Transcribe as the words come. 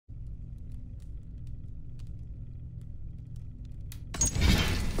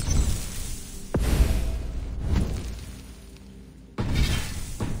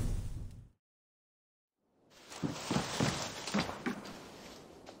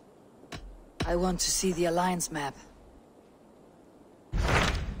I want to see the Alliance map.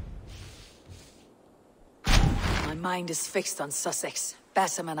 My mind is fixed on Sussex.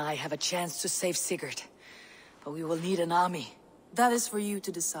 Bassam and I have a chance to save Sigurd. But we will need an army. That is for you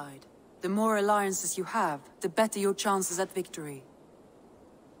to decide. The more alliances you have, the better your chances at victory.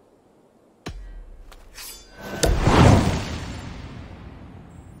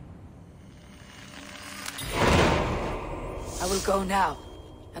 I will go now,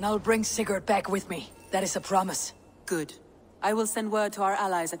 and I'll bring Sigurd back with me. That is a promise. Good. I will send word to our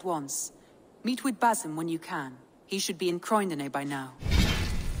allies at once. Meet with Bassam when you can. He should be in Croydon by now.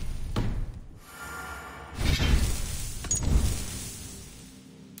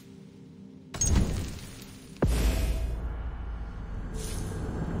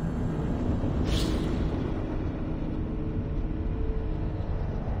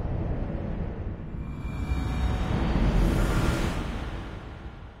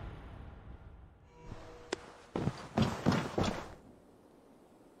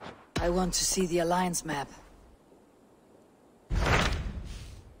 I want to see the Alliance map.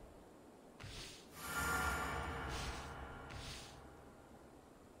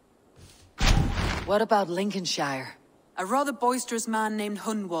 What about Lincolnshire? A rather boisterous man named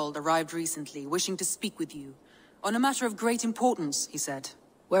Hunwald arrived recently, wishing to speak with you. On a matter of great importance, he said.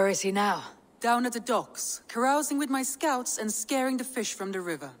 Where is he now? Down at the docks, carousing with my scouts and scaring the fish from the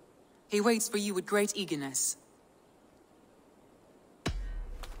river. He waits for you with great eagerness.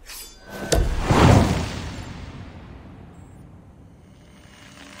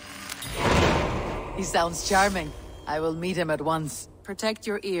 He sounds charming. I will meet him at once. Protect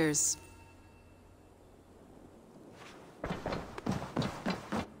your ears.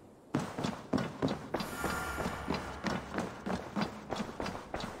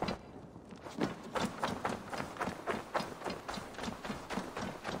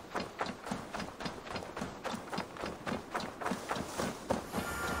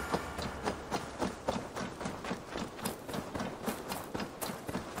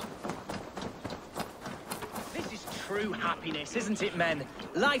 True happiness, isn't it, men?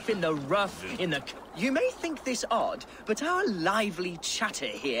 Life in the rough, in the... You may think this odd, but our lively chatter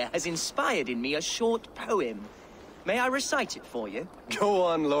here has inspired in me a short poem. May I recite it for you? Go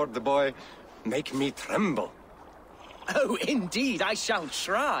on, Lord the Boy. Make me tremble. Oh, indeed, I shall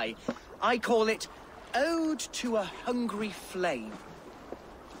try. I call it Ode to a Hungry Flame.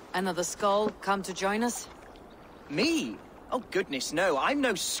 Another skull come to join us? Me? Oh, goodness, no. I'm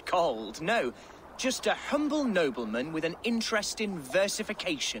no skald, no. Just a humble nobleman with an interest in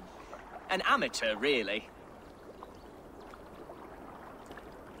versification. An amateur, really.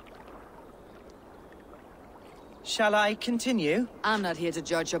 Shall I continue? I'm not here to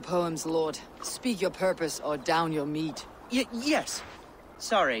judge your poems, Lord. Speak your purpose or down your meat. Yes.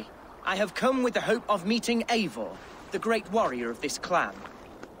 Sorry. I have come with the hope of meeting Eivor, the great warrior of this clan.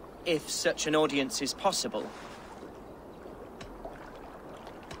 If such an audience is possible.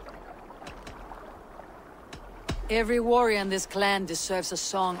 Every warrior in this clan deserves a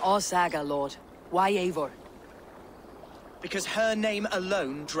song or saga, Lord. Why Eivor? Because her name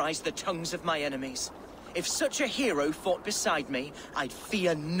alone dries the tongues of my enemies. If such a hero fought beside me, I'd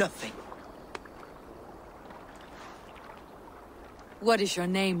fear nothing. What is your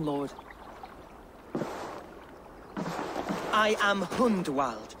name, Lord? I am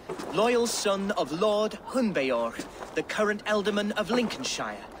Hundwald, loyal son of Lord Hunbeor, the current Ealdorman of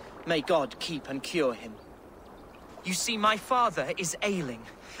Lincolnshire. May God keep and cure him. You see, my father is ailing,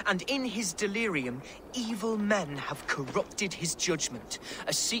 and in his delirium, evil men have corrupted his judgment.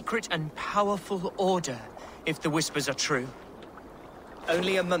 A secret and powerful order, if the whispers are true.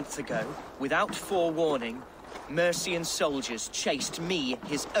 Only a month ago, without forewarning, Mercian soldiers chased me,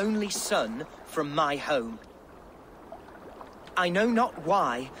 his only son, from my home. I know not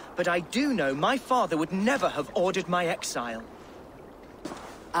why, but I do know my father would never have ordered my exile.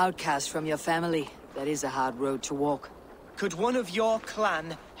 Outcast from your family. That is a hard road to walk. Could one of your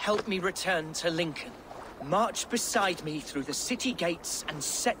clan help me return to Lincoln? March beside me through the city gates and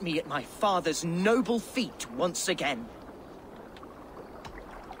set me at my father's noble feet once again.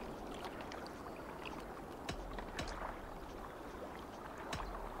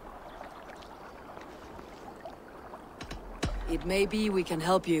 It may be we can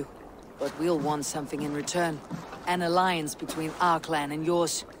help you, but we'll want something in return. An alliance between our clan and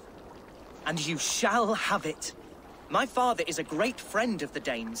yours. And you shall have it. My father is a great friend of the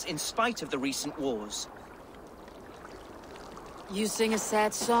Danes, in spite of the recent wars. You sing a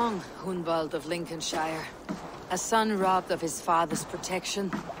sad song, Hunwald of Lincolnshire. A son robbed of his father's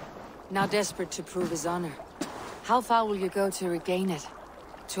protection, now desperate to prove his honor. How far will you go to regain it?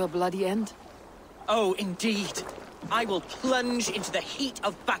 To a bloody end? Oh, indeed. I will plunge into the heat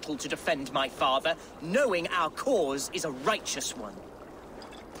of battle to defend my father, knowing our cause is a righteous one.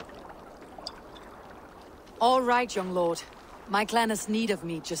 All right, young lord. My clan has need of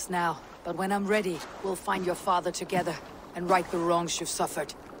me just now, but when I'm ready, we'll find your father together and right the wrongs you've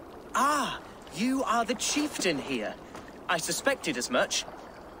suffered. Ah, you are the chieftain here. I suspected as much.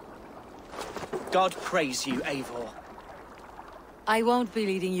 God praise you, Eivor. I won't be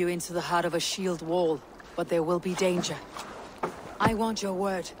leading you into the heart of a shield wall, but there will be danger. I want your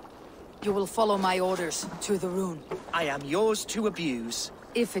word. You will follow my orders to the rune. I am yours to abuse.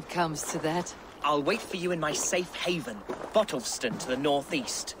 If it comes to that. I'll wait for you in my safe haven, Bottleston to the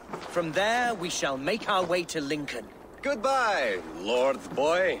northeast. From there, we shall make our way to Lincoln. Goodbye, Lord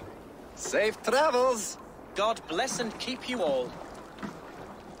boy. Safe travels. God bless and keep you all.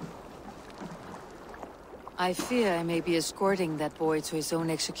 I fear I may be escorting that boy to his own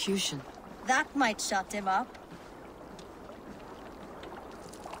execution. That might shut him up.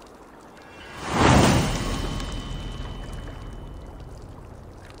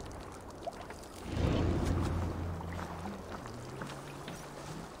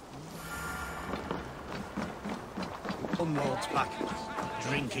 Unwald's back.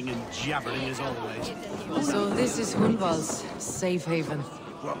 Drinking and jabbering as always. So this is Hunwald's safe haven.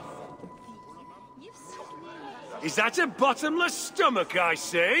 Is that a bottomless stomach I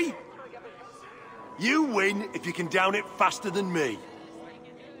see? You win if you can down it faster than me.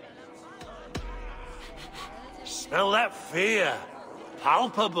 Smell that fear.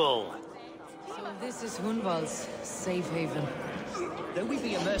 Palpable. So this is Hunwald's safe haven. Though we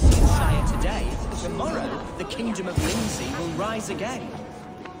be immersed in Shire today, tomorrow the kingdom of Lindsay will rise again.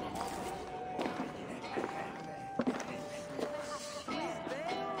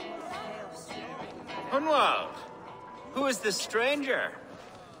 Hunwald, who is this stranger?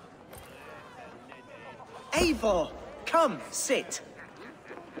 Eivor, come, sit.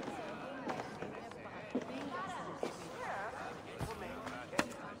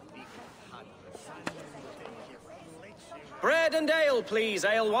 Bread and ale, please,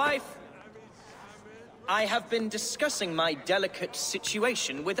 alewife. I have been discussing my delicate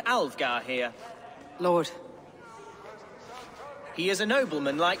situation with Alvgar here. Lord. He is a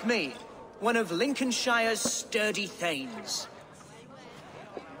nobleman like me, one of Lincolnshire's sturdy thanes.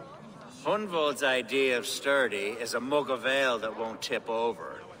 Hunwald's idea of sturdy is a mug of ale that won't tip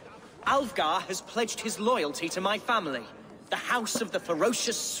over. Alvgar has pledged his loyalty to my family, the House of the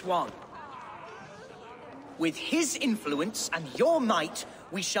Ferocious Swan. With his influence and your might,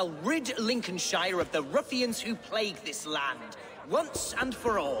 we shall rid Lincolnshire of the ruffians who plague this land, once and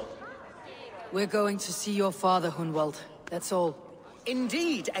for all. We're going to see your father, Hunwald. That's all.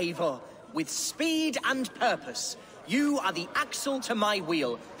 Indeed, Eivor. With speed and purpose. You are the axle to my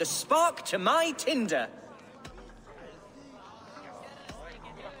wheel, the spark to my tinder.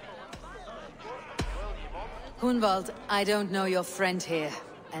 Hunwald, I don't know your friend here,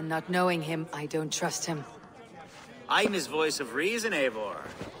 and not knowing him, I don't trust him. I'm his voice of reason, Eivor.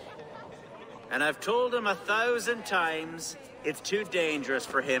 And I've told him 1,000 times it's too dangerous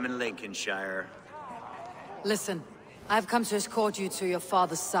for him in Lincolnshire. Listen, I've come to escort you to your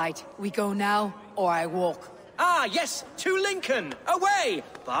father's side. We go now, or I walk. Ah, yes, to Lincoln! Away!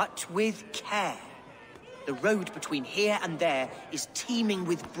 But with care. The road between here and there is teeming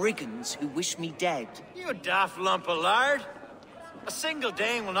with brigands who wish me dead. You daft lump of lard! A single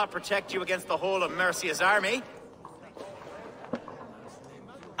Dane will not protect you against the whole of Mercia's army.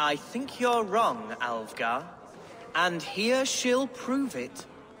 I think you're wrong, Alvgar. And here she'll prove it.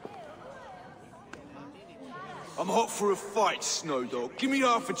 I'm hot for a fight, Snowdog. Give me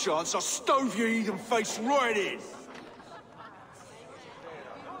half a chance, I'll stove your heathen face right in.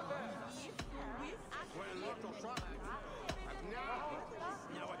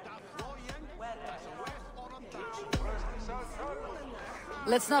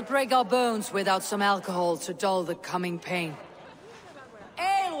 Let's not break our bones without some alcohol to dull the coming pain.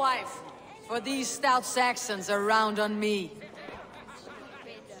 Alewife! For these stout Saxons are round on me.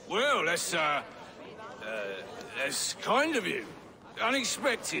 Well, that's kind of you.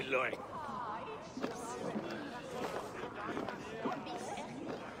 Unexpected, like.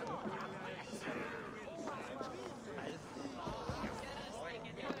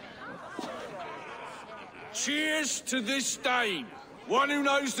 Cheers to this Dane, one who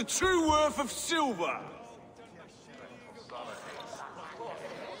knows the true worth of silver.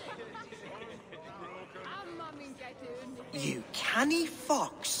 You canny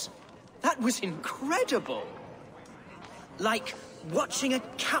fox. That was incredible. Like watching a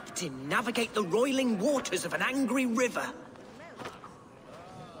captain navigate the roiling waters of an angry river.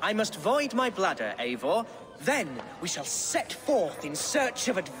 I must void my bladder, Eivor. Then we shall set forth in search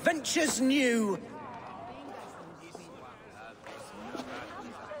of adventures new.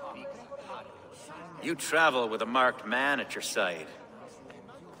 You travel with a marked man at your side.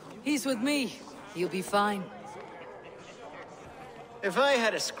 He's with me. You'll be fine. If I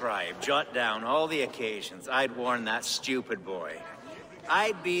had a scribe jot down all the occasions I'd warn that stupid boy,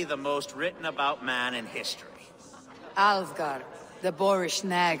 I'd be the most written about man in history. Alfgar, the boorish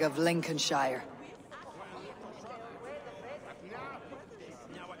nag of Lincolnshire.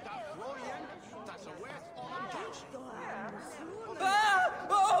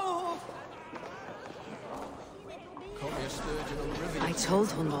 I told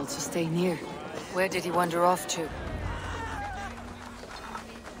Hunwald to stay near. Where did he wander off to?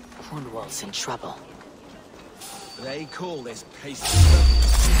 Hunwald's in trouble. They call this pace.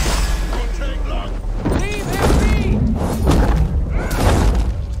 Leave him be!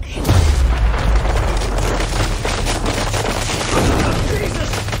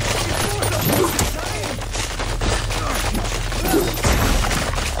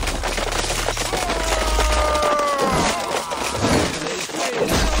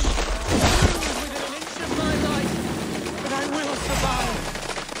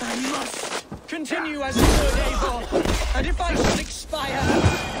 Continue as you would, Eivor, and if I should expire...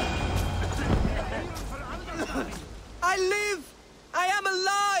 I live! I am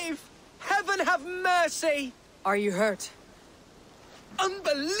alive! Heaven have mercy! Are you hurt?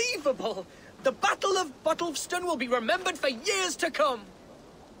 Unbelievable! The Battle of Bottlefston will be remembered for years to come!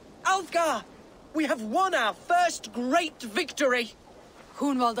 Alfgar, we have won our first great victory!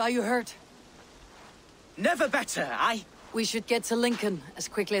 Hunwald, are you hurt? Never better, We should get to Lincoln as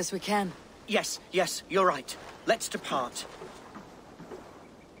quickly as we can. Yes, you're right. Let's depart.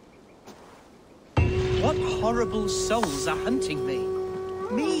 What horrible souls are hunting me?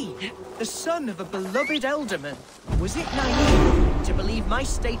 Me, the son of a beloved elderman. Was it naive to believe my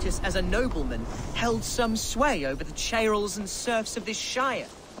status as a nobleman held some sway over the churls and serfs of this shire?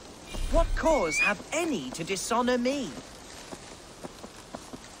 What cause have any to dishonor me?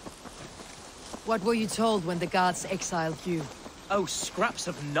 What were you told when the gods exiled you? Oh, scraps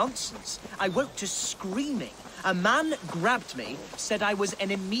of nonsense. I woke to screaming. A man grabbed me, said I was an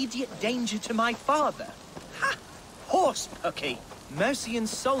immediate danger to my father. Ha! Horse-pucky. Mercian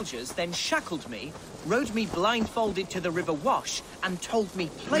soldiers then shackled me, rode me blindfolded to the River Wash, and told me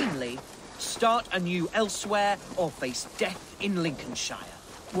plainly, start anew elsewhere or face death in Lincolnshire.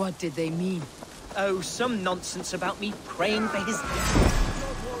 What did they mean? Oh, some nonsense about me praying for his death.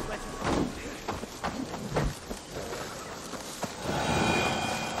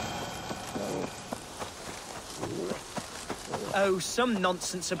 Oh, some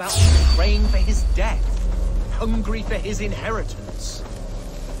nonsense about me praying for his death, hungry for his inheritance.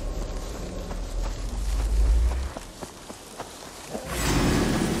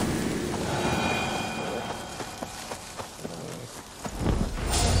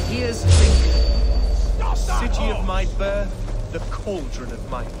 Here's Lincoln, city of my birth, the cauldron of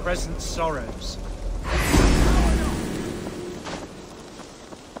my present sorrows.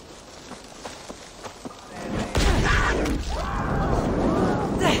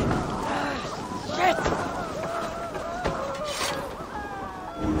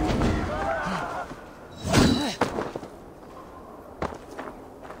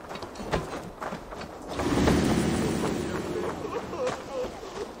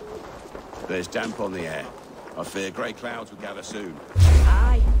 There's damp on the air. I fear grey clouds will gather soon.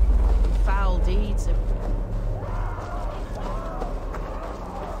 Aye. Foul deeds of...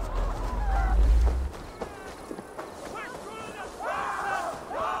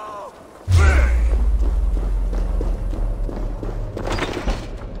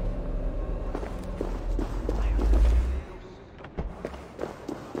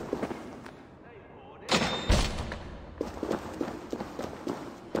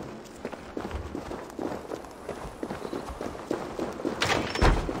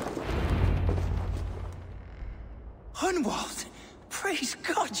 Hunwald! Praise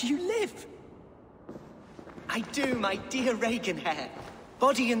God you live! I do, my dear Reaganhair,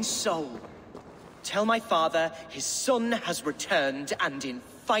 body and soul. Tell my father his son has returned and in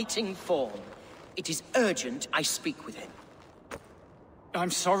fighting form. It is urgent I speak with him.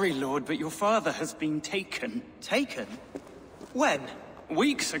 I'm sorry, Lord, but your father has been taken. Taken? When?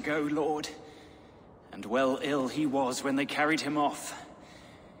 Weeks ago, Lord. And well ill he was when they carried him off.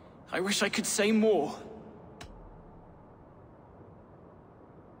 I wish I could say more.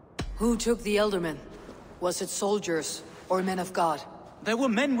 Who took the Eldermen? Was it soldiers or men of God? There were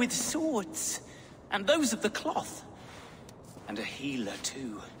men with swords, and those of the cloth. And a healer,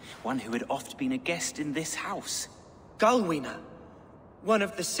 too. One who had oft been a guest in this house. Galwina, one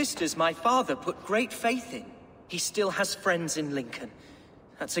of the sisters my father put great faith in. He still has friends in Lincoln.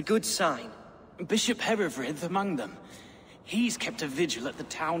 That's a good sign. Bishop Herefrith among them. He's kept a vigil at the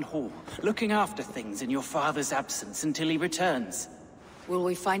town hall, looking after things in your father's absence until he returns. Will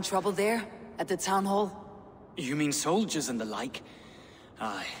we find trouble there? At the town hall? You mean soldiers and the like?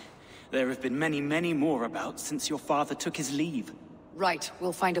 Aye. There have been many, many more about since your father took his leave. Right.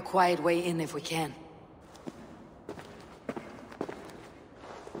 We'll find a quiet way in if we can.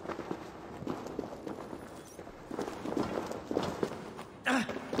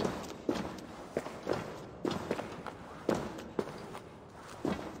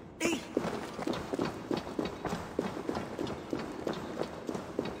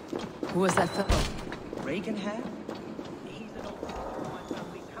 Who was that fellow? Reagan hair? He's an old member of my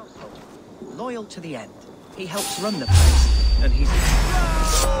family's household. Loyal to the end. He helps run the place, and he's...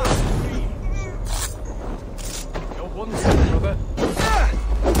 You're one step, brother.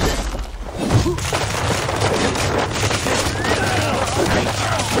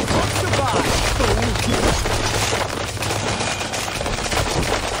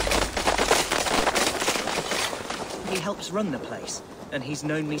 He helps run the place, and he's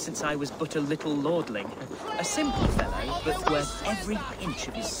known me since I was but a little lordling. A simple fellow, but worth every inch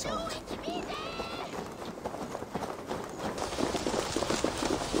of his soul.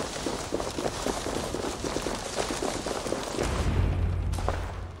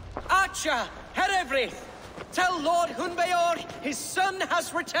 Archer! Herefrith! Tell Lord Hunbeor his son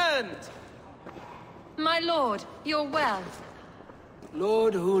has returned! My lord, you're well.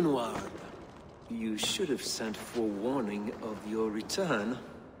 Lord Hunward, you should have sent forewarning of your return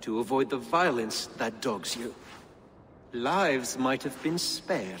to avoid the violence that dogs you. Lives might have been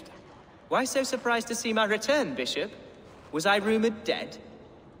spared. Why so surprised to see my return, Bishop? Was I rumored dead?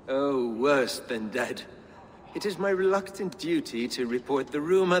 Oh, worse than dead. It is my reluctant duty to report the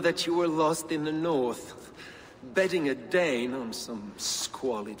rumor that you were lost in the north, bedding a Dane on some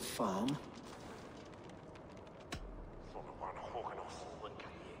squalid farm.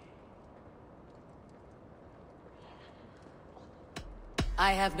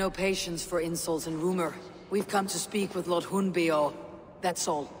 I have no patience for insults and rumor. We've come to speak with Lord Hunbeor. That's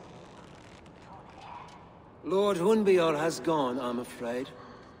all. Lord Hunbeor has gone, I'm afraid.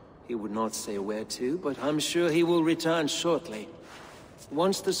 He would not say where to, but I'm sure he will return shortly.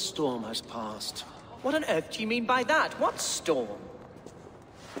 Once the storm has passed. What on earth do you mean by that? What storm?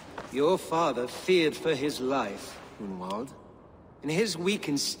 Your father feared for his life, Hunwald. In his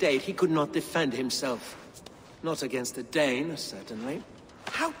weakened state, he could not defend himself. Not against a Dane, certainly.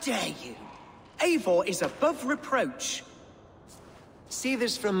 How dare you? Eivor is above reproach. See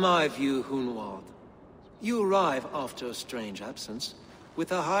this from my view, Hunwald. You arrive after a strange absence,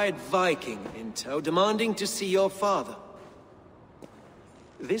 with a hired Viking in tow, demanding to see your father.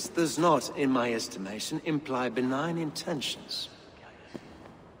 This does not, in my estimation, imply benign intentions.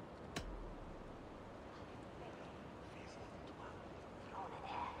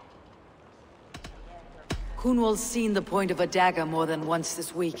 Hunwald's seen the point of a dagger more than once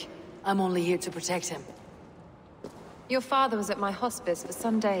this week. I'm only here to protect him. Your father was at my hospice for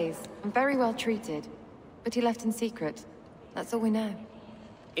some days, and very well treated. But he left in secret. That's all we know.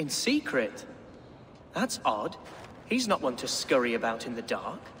 In secret? That's odd. He's not one to scurry about in the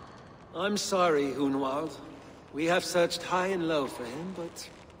dark. I'm sorry, Hunwald. We have searched high and low for him, but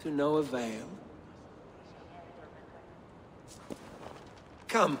to no avail.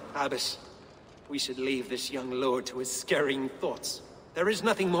 Come, Abbess. We should leave this young lord to his scurrying thoughts. There is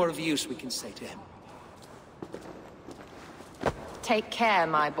nothing more of use we can say to him. Take care,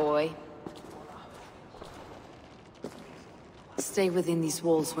 my boy. Stay within these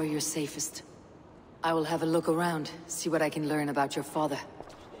walls where you're safest. I will have a look around, see what I can learn about your father.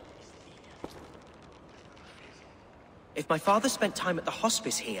 If my father spent time at the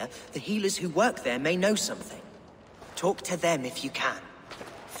hospice here, the healers who work there may know something. Talk to them if you can.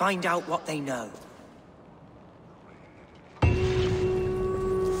 Find out what they know.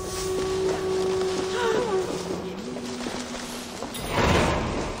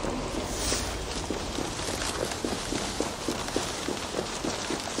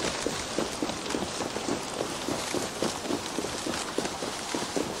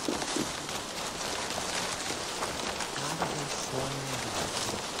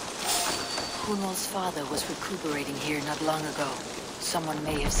 Hunwald's father was recuperating here not long ago. Someone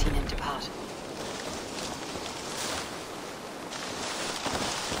may have seen him depart.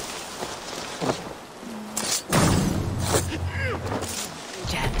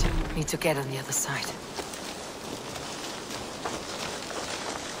 Damned. Need to get on the other side.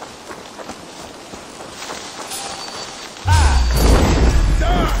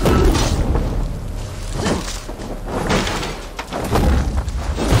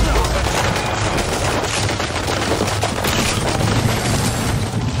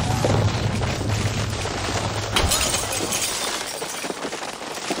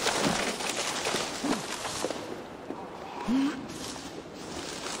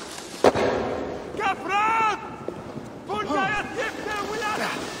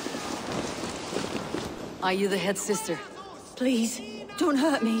 Are you the head sister? Please, don't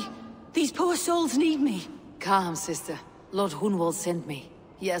hurt me. These poor souls need me. Calm, sister. Lord Hunwald sent me.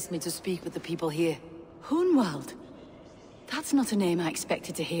 He asked me to speak with the people here. Hunwald? That's not a name I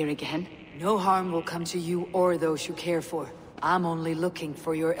expected to hear again. No harm will come to you or those you care for. I'm only looking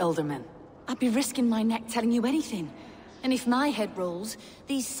for your eldermen. I'd be risking my neck telling you anything. And if my head rolls,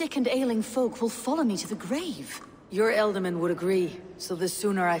 these sick and ailing folk will follow me to the grave. Your elderman would agree, so the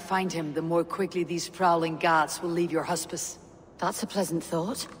sooner I find him, the more quickly these prowling guards will leave your hospice. That's a pleasant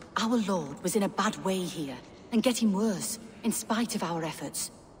thought. Our lord was in a bad way here, and getting worse, in spite of our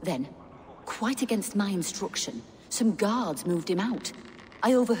efforts. Then, quite against my instruction, some guards moved him out.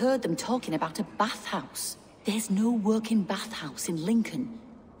 I overheard them talking about a bathhouse. There's no working bathhouse in Lincoln.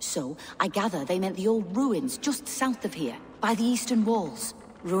 So, I gather they meant the old ruins just south of here, by the eastern walls.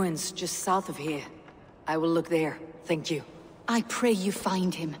 Ruins just south of here. I will look there, thank you. I pray you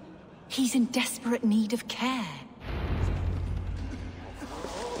find him. He's in desperate need of care.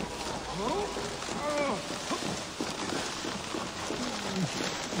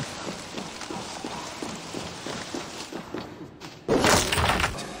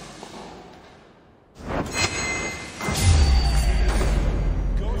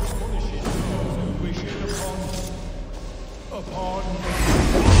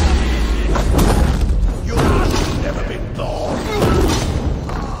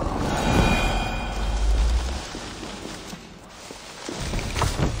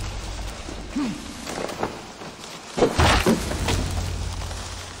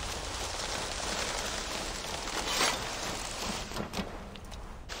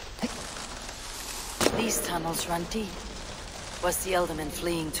 These tunnels run deep. Was the Elderman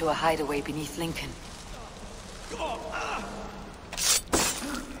fleeing to a hideaway beneath Lincoln?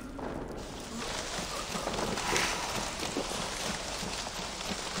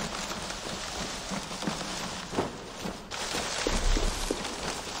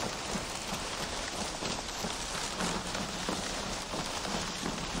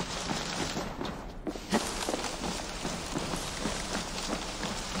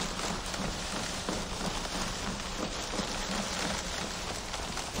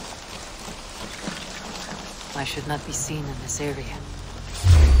 I should not be seen in this area.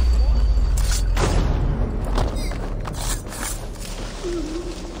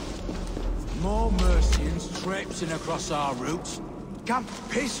 More Mercians traipsing across our routes. Can't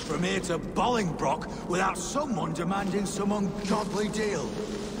piss from here to Bolingbroke without someone demanding some ungodly deal.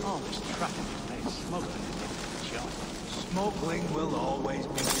 Oh, this cracking place, smuggling a different job. Smuggling will always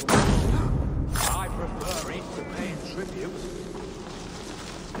be. I prefer it to paying tribute.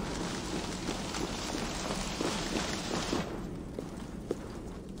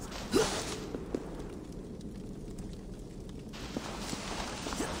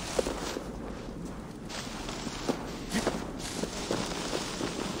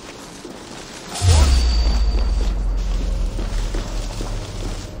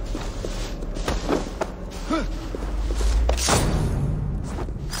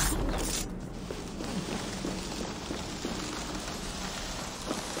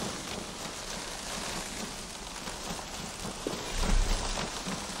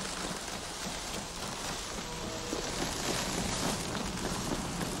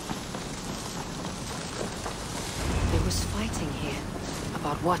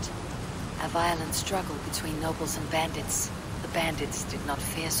 What? A violent struggle between nobles and bandits. The bandits did not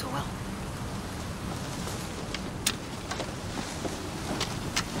fare so well.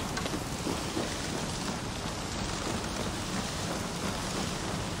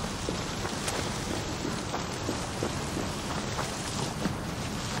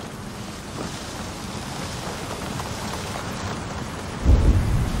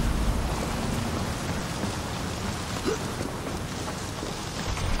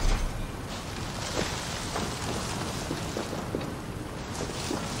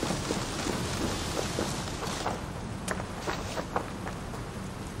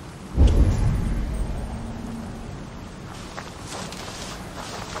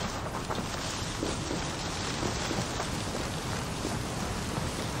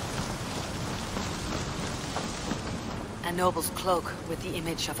 A noble's cloak with the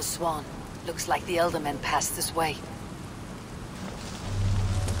image of a swan. Looks like the Eldermen passed this way.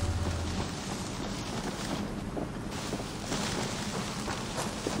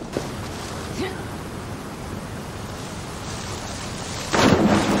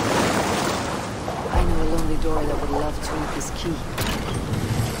 I know a lonely door that would love to eat this key.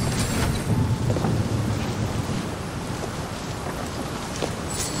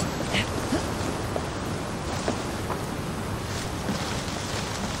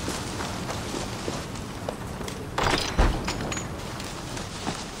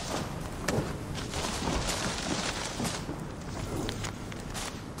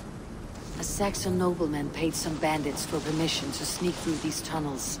 Saxon noblemen paid some bandits for permission to sneak through these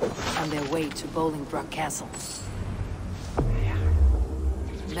tunnels on their way to Bolingbroke Castle.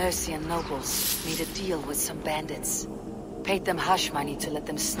 Mercian nobles made a deal with some bandits. Paid them hush money to let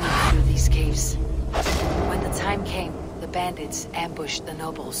them sneak through these caves. When the time came, the bandits ambushed the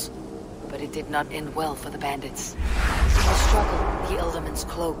nobles. But it did not end well for the bandits. In the struggle, the Elderman's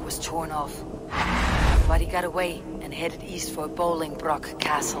cloak was torn off. But he got away and headed east for Bolingbroke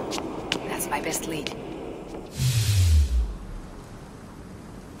Castle. That's my best lead.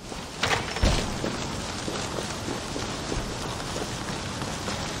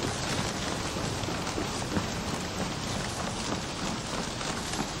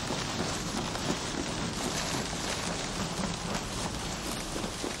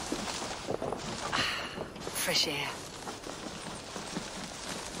 Fresh air.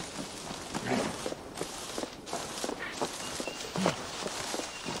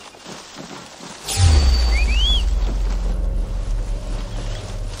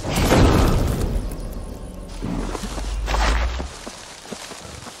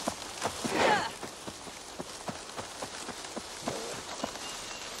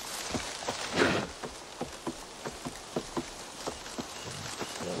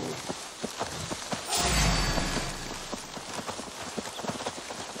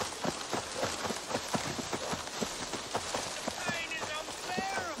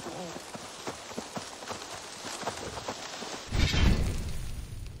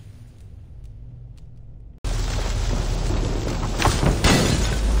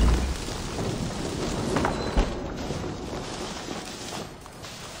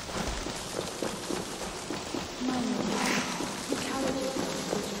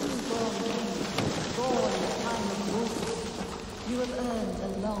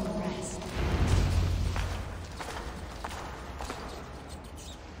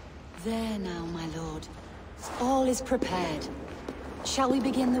 There now, my lord. All is prepared. Shall we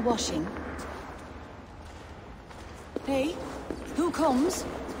begin the washing? Hey, who comes?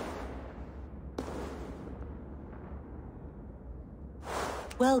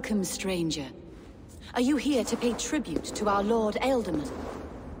 Welcome, stranger. Are you here to pay tribute to our Lord Ealdorman?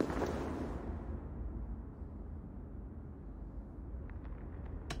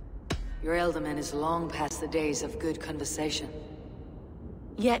 Your Ealdorman is long past the days of good conversation.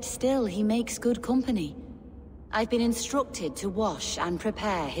 Yet still he makes good company. I've been instructed to wash and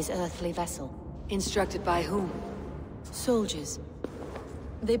prepare his earthly vessel. Instructed by whom? Soldiers.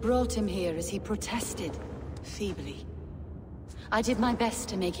 They brought him here as he protested, feebly. I did my best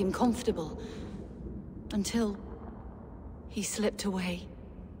to make him comfortable, until he slipped away.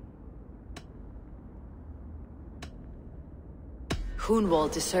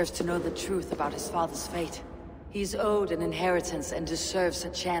 Hunwald deserves to know the truth about his father's fate. He's owed an inheritance and deserves a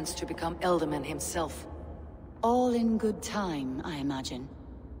chance to become Ealdorman himself. All in good time, I imagine.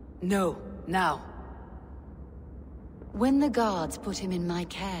 No, now. When the guards put him in my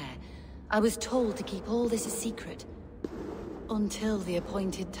care, I was told to keep all this a secret. Until the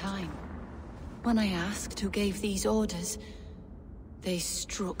appointed time. When I asked who gave these orders, they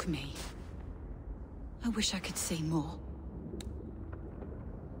struck me. I wish I could say more.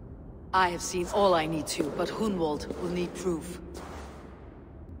 I have seen all I need to, but Hunwald will need proof.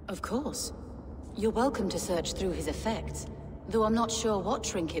 Of course. You're welcome to search through his effects, though I'm not sure what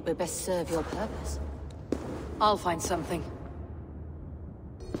trinket would best serve your purpose. I'll find something.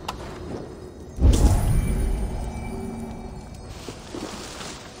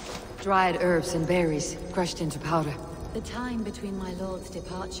 Dried herbs and berries, crushed into powder. The time between my lord's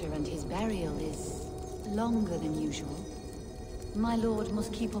departure and his burial is longer than usual. My lord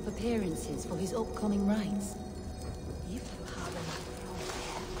must keep up appearances for his upcoming rites.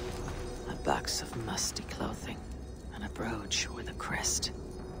 A box of musty clothing, and a brooch with a crest.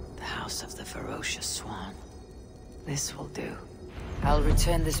 The house of the ferocious swan. This will do. I'll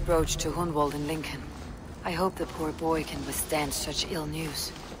return this brooch to Hunwald in Lincoln. I hope the poor boy can withstand such ill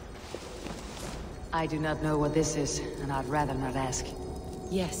news. I do not know what this is, and I'd rather not ask.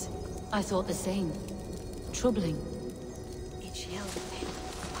 Yes, I thought the same. Troubling.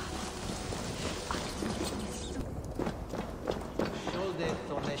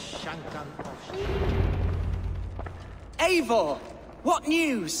 Eivor! What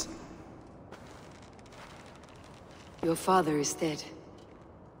news? Your father is dead.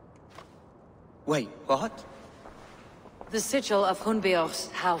 Wait, what? The sigil of Hunbeor's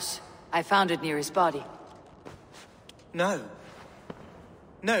house. I found it near his body. No.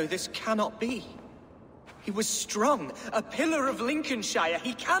 No, this cannot be. He was strong, a pillar of Lincolnshire.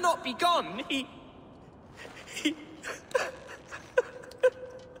 He cannot be gone. He...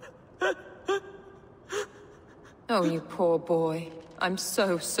 Oh, you poor boy. I'm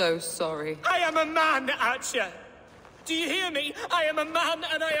so sorry. I am a man, Archer! Do you hear me? I am a man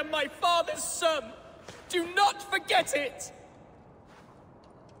and I am my father's son! Do not forget it!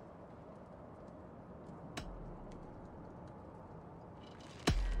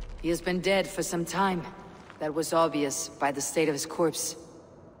 He has been dead for some time. That was obvious by the state of his corpse.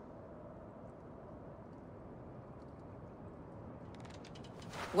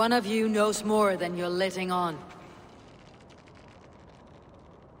 One of you knows more than you're letting on.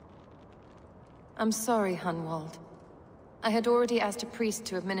 I'm sorry, Hunwald. I had already asked a priest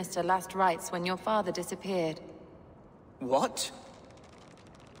to administer last rites when your father disappeared. What?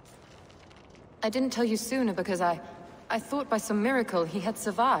 I didn't tell you sooner because I thought by some miracle he had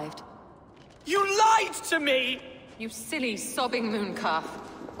survived. You lied to me! You silly, sobbing mooncalf.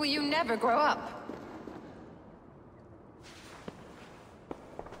 Will you never grow up?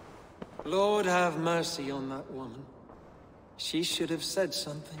 Lord have mercy on that woman. She should have said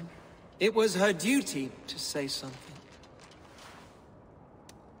something. It was her duty to say something.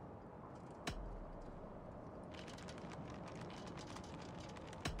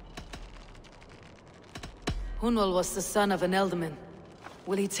 Hunwald was the son of an Elderman.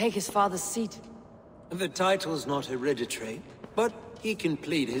 Will he take his father's seat? The title's not hereditary, but he can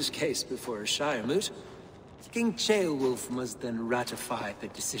plead his case before a Shire moot. King Ceolwulf must then ratify the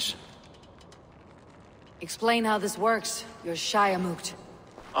decision. Explain how this works, your Shire moot.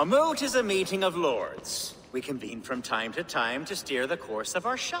 A moot is a meeting of lords. We convene from time to time to steer the course of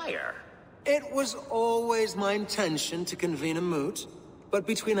our Shire. It was always my intention to convene a moot, but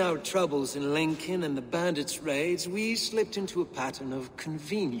between our troubles in Lincoln and the bandits' raids, we slipped into a pattern of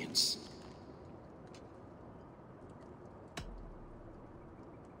convenience.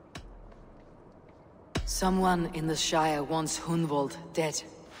 Someone in the Shire wants Hunwald dead.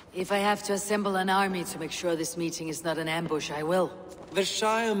 If I have to assemble an army to make sure this meeting is not an ambush, I will. The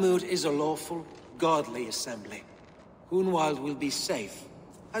Shire moot is a lawful, godly assembly. Hunwald will be safe,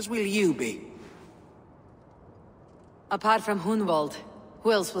 as will you be. Apart from Hunwald,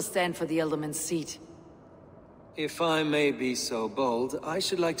 who else will stand for the Elderman's seat? If I may be so bold, I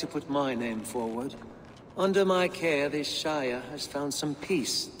should like to put my name forward. Under my care, this Shire has found some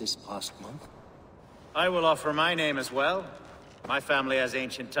peace this past month. I will offer my name as well. My family has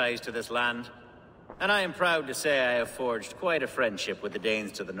ancient ties to this land, and I am proud to say I have forged quite a friendship with the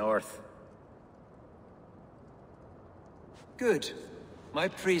Danes to the north. Good. My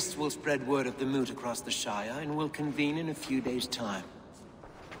priest will spread word of the moot across the Shire, and will convene in a few days' time.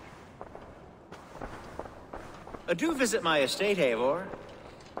 Do visit my estate, Eivor.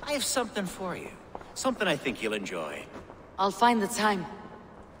 I have something for you. Something I think you'll enjoy. I'll find the time.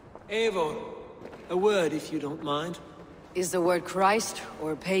 Eivor, a word if you don't mind. Is the word Christ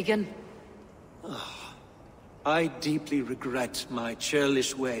or pagan? I deeply regret my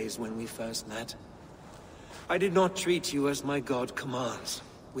churlish ways when we first met. I did not treat you as my god commands,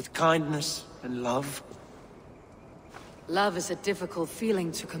 with kindness and love. Love is a difficult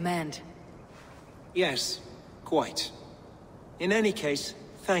feeling to command. Yes, quite. In any case,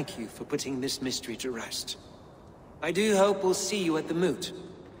 thank you for putting this mystery to rest. I do hope we'll see you at the moot.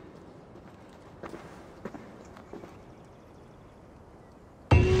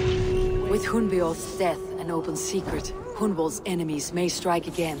 With Hunbeorth's death an open secret, Hunwald's enemies may strike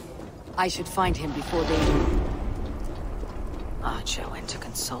again. I should find him before they do. Archer went to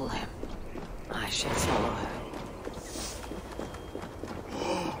console him. I should follow her.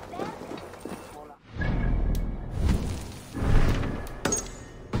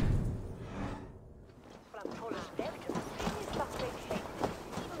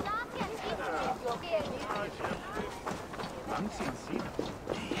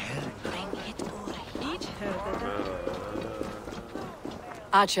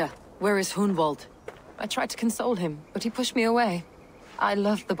 Archer, where is Hunwald? I tried to console him, but he pushed me away. I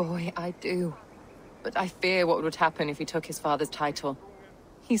love the boy, I do. But I fear what would happen if he took his father's title.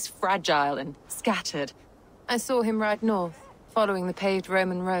 He's fragile and scattered. I saw him ride north, following the paved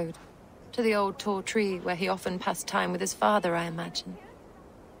Roman road. To the old tall tree where he often passed time with his father, I imagine.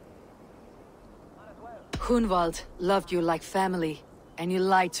 Hunwald loved you like family, and you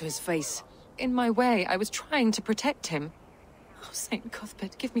lied to his face. In my way, I was trying to protect him. Oh, Saint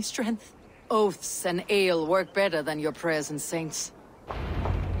Cuthbert, give me strength. Oaths and ale work better than your prayers and saints.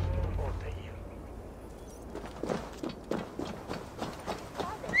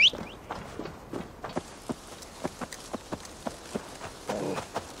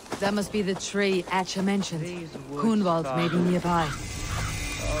 That must be the tree Atcha mentioned. Hunwald may be nearby.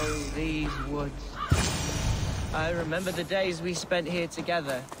 Oh, these woods. I remember the days we spent here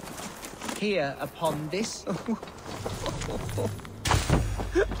together. Here, upon this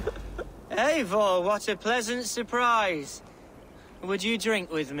Eivor, what a pleasant surprise. Would you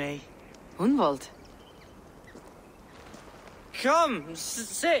drink with me? Hunwald. Come,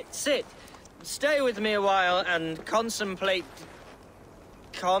 sit. Stay with me a while and contemplate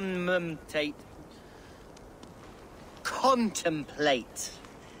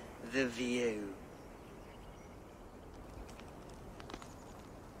the view.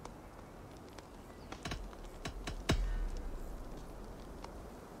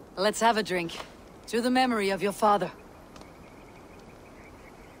 Let's have a drink. To the memory of your father.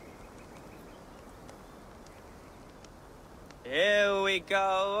 Here we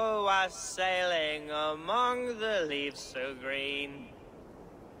go, sailing among the leaves so green.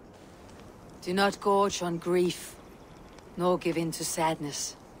 Do not gorge on grief, nor give in to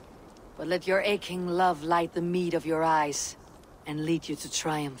sadness. But let your aching love light the mead of your eyes, and lead you to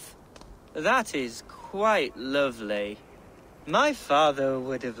triumph. That is quite lovely. My father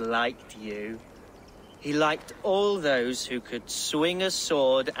would have liked you. He liked all those who could swing a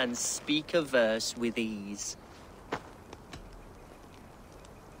sword and speak a verse with ease.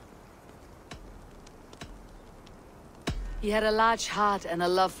 He had a large heart and a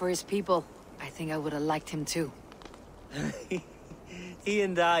love for his people. I think I would have liked him too. He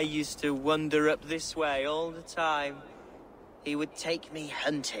and I used to wander up this way all the time. He would take me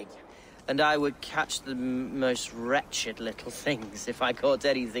hunting, and I would catch the most wretched little things if I caught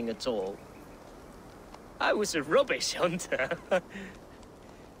anything at all. I was a rubbish hunter.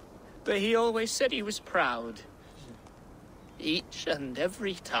 But he always said he was proud. Each and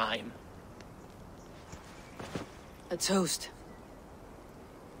every time. A toast.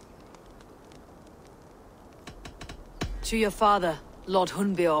 To your father, Lord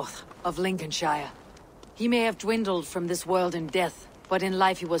Hunbeorth of Lincolnshire. He may have dwindled from this world in death, but in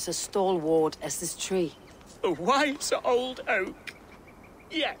life he was as stalwart as this tree. A wise old oak.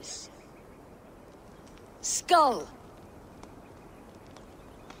 Yes. Skull!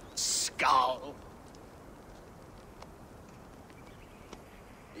 Skull.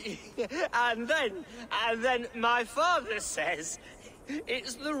 And then my father says,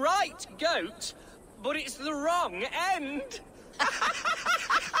 it's the right goat, but it's the wrong end.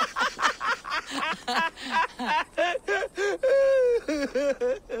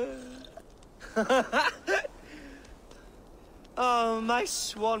 Oh, my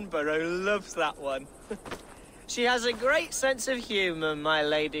Swanborough loves that one. She has a great sense of humour, my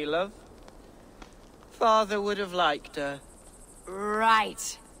lady love. Father would have liked her.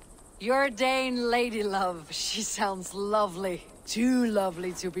 Right. Your Dane lady love. She sounds lovely. Too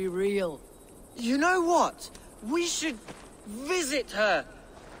lovely to be real. You know what? We should visit her.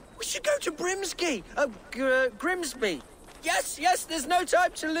 We should go to Grimsby. Yes, there's no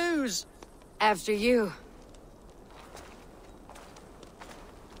time to lose. After you.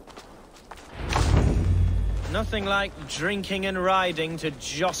 Nothing like drinking and riding to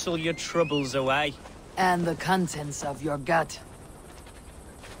jostle your troubles away. And the contents of your gut.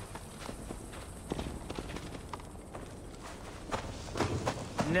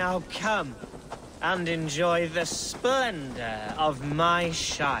 Now come and enjoy the splendor of my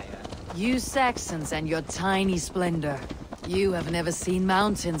shire. You Saxons and your tiny splendor. You have never seen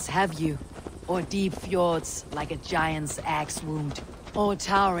mountains, have you? Or deep fjords like a giant's axe wound. Or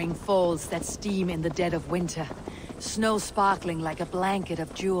towering falls that steam in the dead of winter. Snow sparkling like a blanket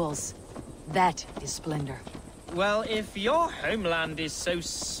of jewels. That is splendor. Well, if your homeland is so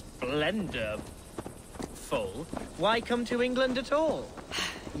splendorful, why come to England at all?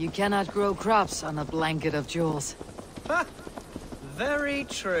 You cannot grow crops on a blanket of jewels. Ha! Very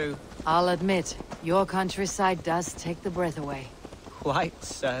true. I'll admit, your countryside does take the breath away. Quite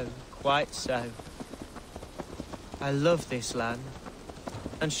so, quite so. I love this land.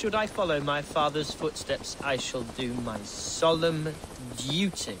 And should I follow my father's footsteps, I shall do my solemn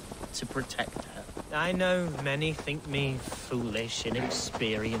duty to protect her. I know many think me foolish,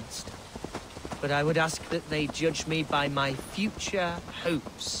 inexperienced. But I would ask that they judge me by my future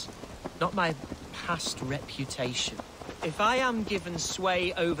hopes, not my past reputation. If I am given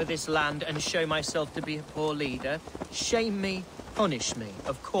sway over this land and show myself to be a poor leader, shame me, punish me,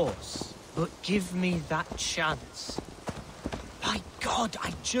 of course. But give me that chance. By God,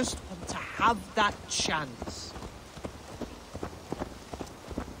 I just want to have that chance.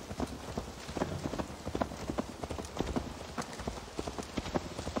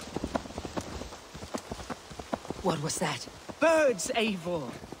 What was that? Birds, Eivor!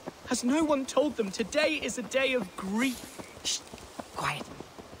 Has no one told them today is a day of grief? Shh! Quiet.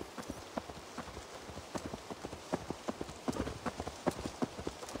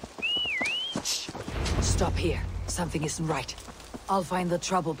 Shh! Stop here. Something isn't right. I'll find the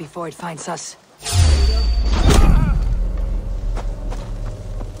trouble before it finds us.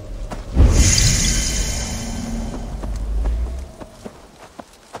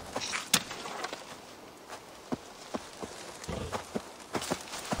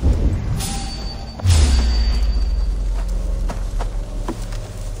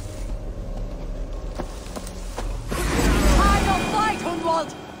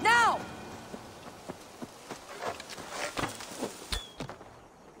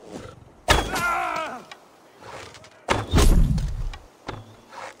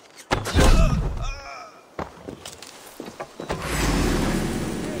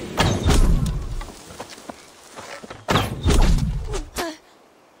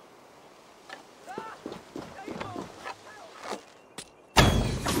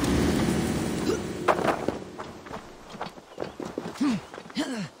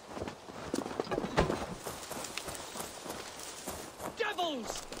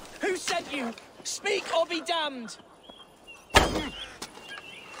 Who sent you? Speak or be damned!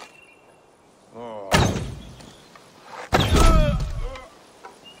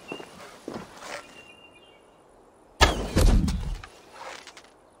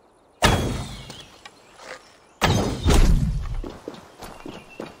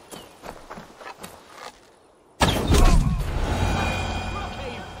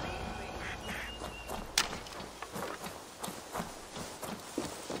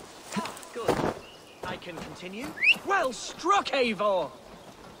 Can continue. Well struck, Eivor!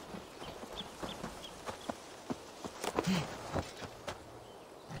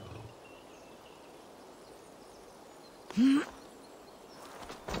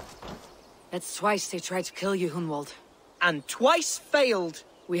 That's twice they tried to kill you, Hunwald. And twice failed.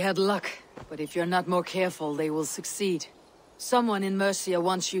 We had luck, but if you're not more careful, they will succeed. Someone in Mercia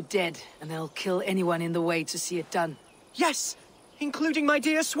wants you dead, and they'll kill anyone in the way to see it done. Yes, including my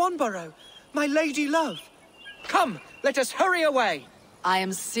dear Swanborough. My lady love. Come, let us hurry away. I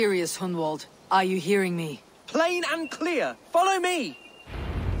am serious, Hunwald. Are you hearing me? Plain and clear. Follow me.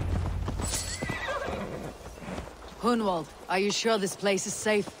 Hunwald, are you sure this place is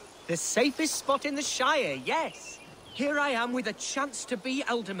safe? The safest spot in the Shire, yes. Here I am with a chance to be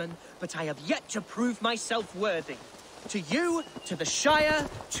Alderman, but I have yet to prove myself worthy. To you, to the Shire,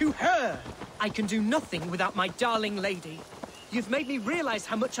 to her. I can do nothing without my darling lady. You've made me realize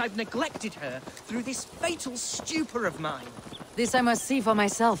how much I've neglected her through this fatal stupor of mine. This I must see for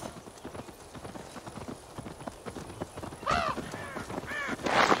myself.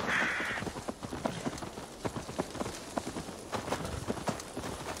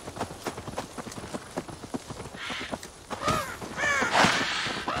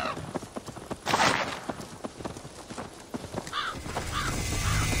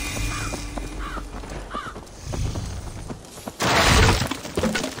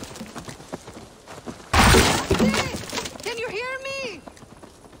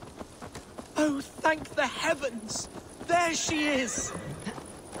 Thank the heavens! There she is!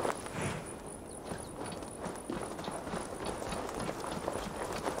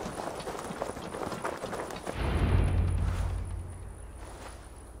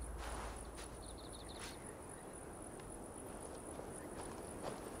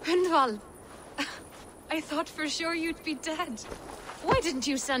 Hunwald! I thought for sure you'd be dead. Why didn't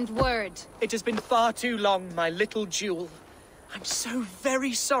you send word? It has been far too long, my little jewel. I'm so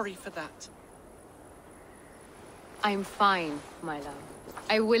very sorry for that. I'm fine, my love.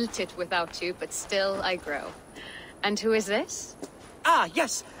 I wilted without you, but still I grow. And who is this? Ah,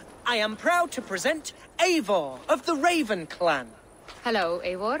 yes. I am proud to present Eivor of the Raven clan. Hello,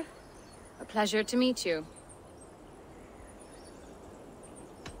 Eivor. A pleasure to meet you.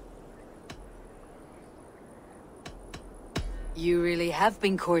 You really have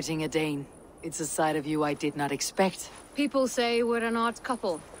been courting a Dane. It's a side of you I did not expect. People say we're an odd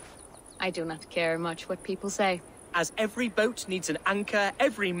couple. I do not care much what people say. As every boat needs an anchor,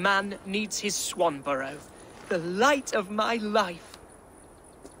 every man needs his Swanborough. The light of my life.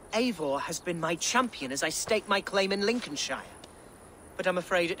 Eivor has been my champion as I stake my claim in Lincolnshire. But I'm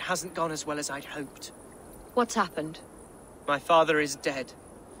afraid it hasn't gone as well as I'd hoped. What's happened? My father is dead.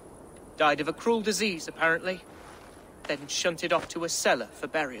 Died of a cruel disease, apparently. Then shunted off to a cellar for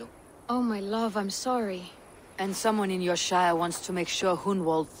burial. Oh, my love, I'm sorry. And someone in your shire wants to make sure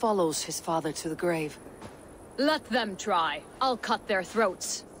Hunwald follows his father to the grave. Let them try. I'll cut their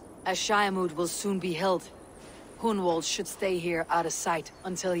throats. A Shire mood will soon be held. Hunwald should stay here out of sight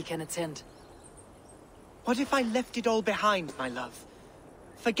until he can attend. What if I left it all behind, my love?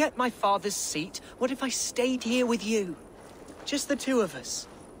 Forget my father's seat. What if I stayed here with you? Just the two of us.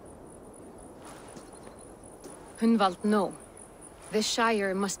 Hunwald, no. The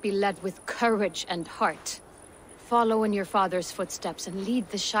Shire must be led with courage and heart. Follow in your father's footsteps and lead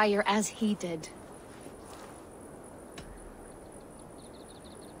the Shire as he did.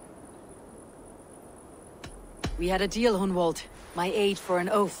 We had a deal, Hunwald. My aid for an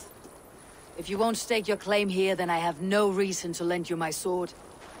oath. If you won't stake your claim here, then I have no reason to lend you my sword.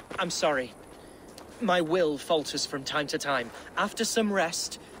 I'm sorry. My will falters from time to time. After some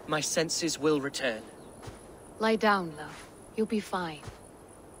rest, my senses will return. Lie down, love. You'll be fine.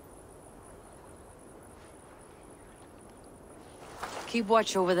 Keep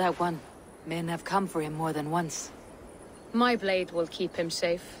watch over that one. Men have come for him more than once. My blade will keep him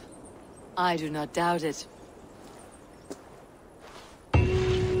safe. I do not doubt it.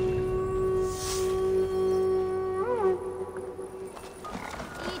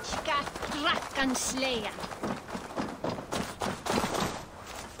 Slayer.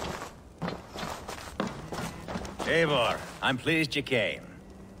 Eivor, I'm pleased you came.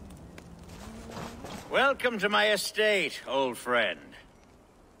 Welcome to my estate, old friend.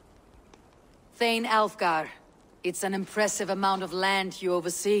 Thane Alfgar. It's an impressive amount of land you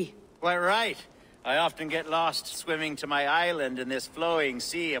oversee. Quite right. I often get lost swimming to my island in this flowing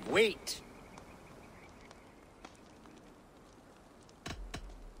sea of wheat.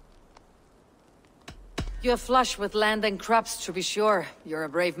 You're flush with land and crops, to be sure. You're a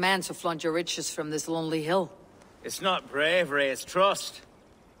brave man to flaunt your riches from this lonely hill. It's not bravery, it's trust.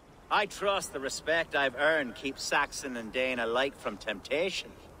 I trust the respect I've earned keeps Saxon and Dane alike from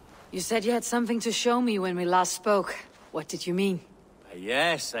temptation. You said you had something to show me when we last spoke. What did you mean?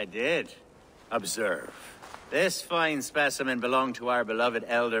 Yes, I did. Observe. This fine specimen belonged to our beloved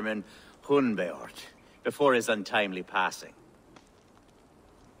elderman, Hunbeort, before his untimely passing.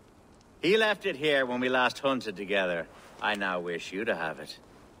 He left it here when we last hunted together. I now wish you to have it.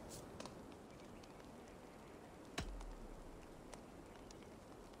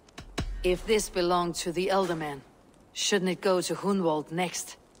 If this belonged to the Elderman, shouldn't it go to Hunwald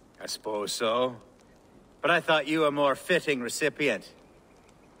next? I suppose so. But I thought you a more fitting recipient.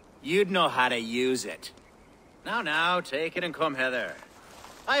 You'd know how to use it. Now, take it and come hither.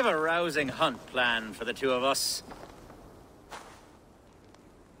 I've a rousing hunt planned for the two of us.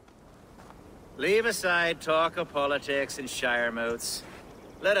 Leave aside talk of politics and shire moots.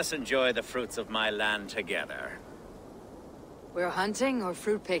 Let us enjoy the fruits of my land together. We're hunting or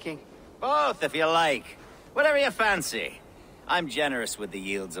fruit picking? Both, if you like. Whatever you fancy. I'm generous with the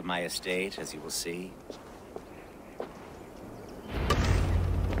yields of my estate, as you will see.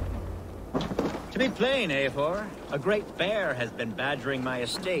 To be plain, Eivor, a great bear has been badgering my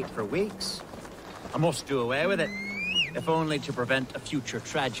estate for weeks. I must do away with it, if only to prevent a future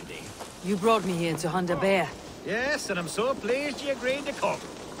tragedy. You brought me here to hunt a bear. Yes, and I'm so pleased you agreed to come.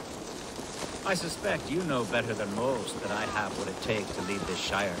 I suspect you know better than most that I have what it takes to lead this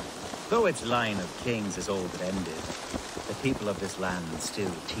shire. Though its line of kings is old and ended, the people of this land still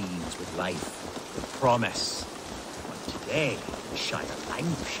teems with life, with promise. But today, the shire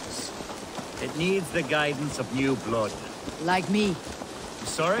languishes. It needs the guidance of new blood. Like me. You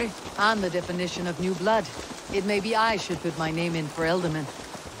sorry? I'm the definition of new blood. It may be I should put my name in for Elderman.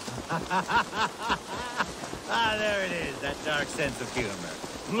 There it is, that dark sense of humor.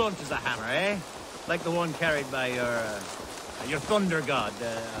 Blunt as a hammer, eh? Like the one carried by your thunder god.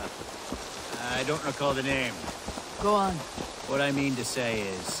 I don't recall the name. Go on. What I mean to say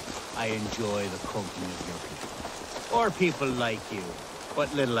is, I enjoy the company of your people. Or people like you.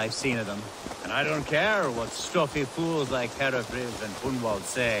 What little I've seen of them. And I don't care what stuffy fools like Herefriv and Hunwald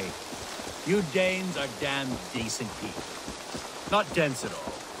say. You Danes are damn decent people. Not dense at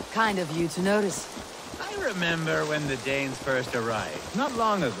all. Kind of you to notice. I remember when the Danes first arrived, not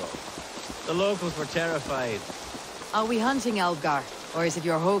long ago. The locals were terrified. Are we hunting, Alfgar? Or is it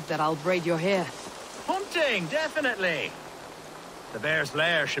your hope that I'll braid your hair? Hunting, definitely! The bear's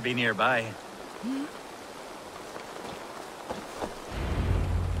lair should be nearby.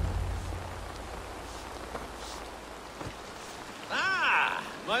 Ah!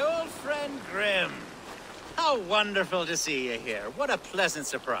 My old friend Grim. How wonderful to see you here. What a pleasant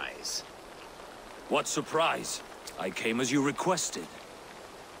surprise. What surprise? I came as you requested.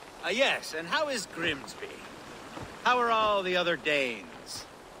 Yes, and how is Grimsby? How are all the other Danes?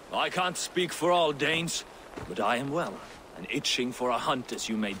 I can't speak for all Danes, but I am well, and itching for a hunt as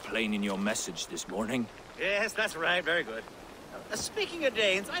you made plain in your message this morning. Yes, that's right. Very good. Speaking of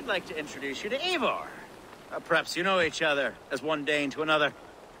Danes, I'd like to introduce you to Eivor. Perhaps you know each other, as one Dane to another.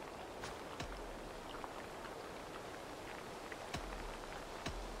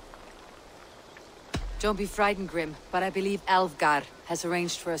 Don't be frightened, Grim, but I believe Alfgar has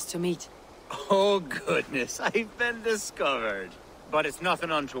arranged for us to meet. Oh, goodness, I've been discovered. But it's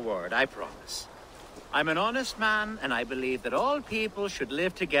nothing untoward, I promise. I'm an honest man, and I believe that all people should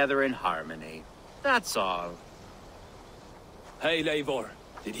live together in harmony. That's all. Hey, Eivor.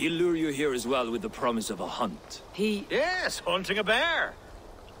 Did he lure you here as well with the promise of a hunt? Yes, hunting a bear.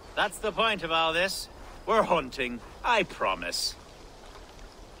 That's the point of all this. We're hunting, I promise.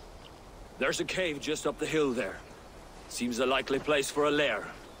 There's a cave just up the hill there. Seems a likely place for a lair.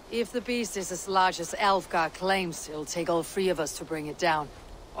 If the beast is as large as Alfgar claims, it'll take all three of us to bring it down.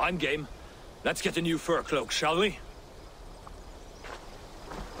 I'm game. Let's get the new fur cloak, shall we?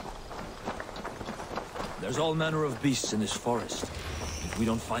 There's all manner of beasts in this forest. If we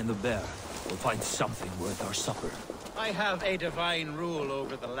don't find the bear, we'll find something worth our supper. I have a divine rule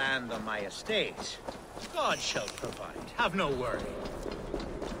over the land on my estate. God shall provide. Have no worry.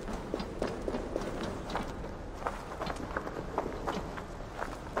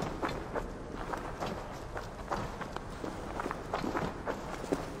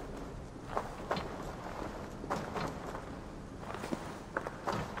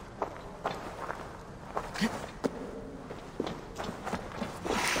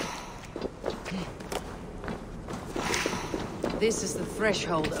 This is the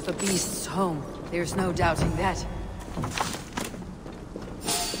threshold of a beast's home. There's no doubting that.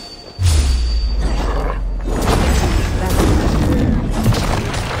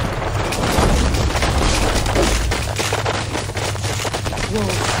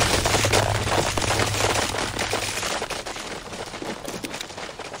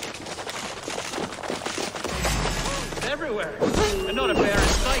 Everywhere, and not a bear in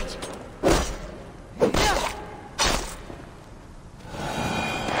sight.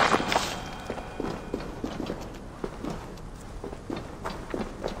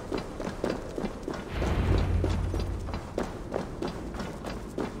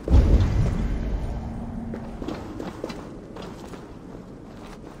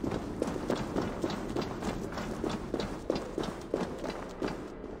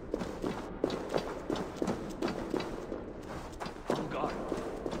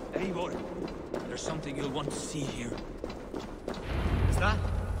 Eivor, there's something you'll want to see here. Is that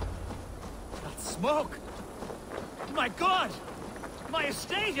smoke? My God! My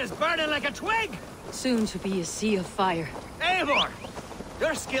estate is burning like a twig! Soon to be a sea of fire. Eivor!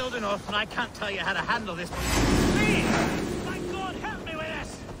 You're skilled enough, and I can't tell you how to handle this. Please! My God, help me with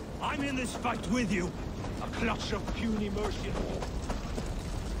this! I'm in this fight with you. A clutch of puny mercy.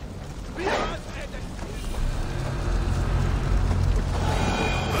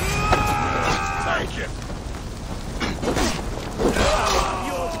 Thank you.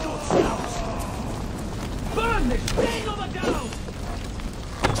 Your good scouts. Burn this thing on the down!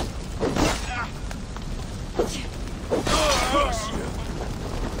 Curse you!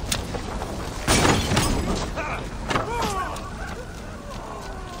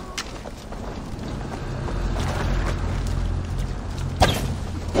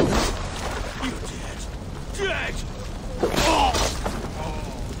 Dead!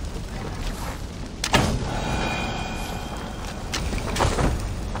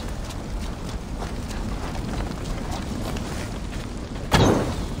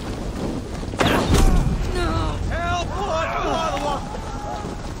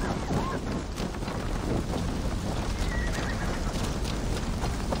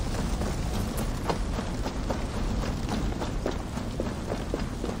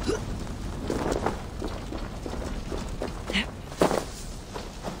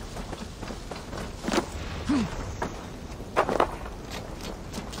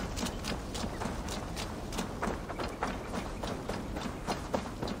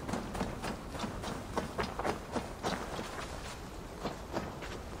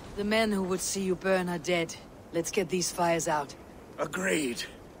 The men who would see you burn are dead. Let's get these fires out. Agreed.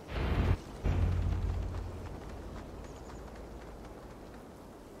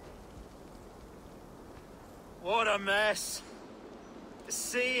 What a mess. A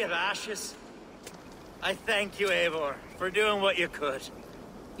sea of ashes. I thank you, Eivor, for doing what you could.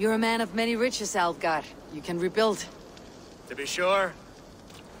 You're a man of many riches, Alfgar. You can rebuild. To be sure.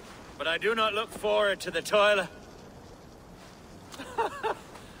 But I do not look forward to the toil.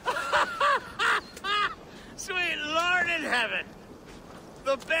 Sweet Lord in heaven!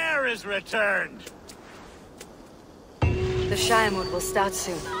 The bear is returned! The Shiremood will start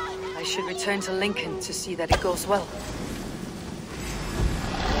soon. I should return to Lincoln to see that it goes well.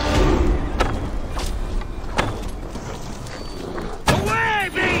 Away,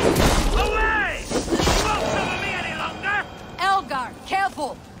 beast! Away! You won't cover me any longer! Elgar,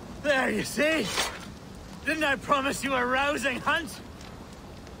 careful! There, you see? Didn't I promise you a rousing hunt?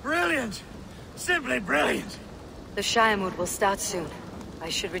 Brilliant! Simply brilliant! The Shire mood will start soon. I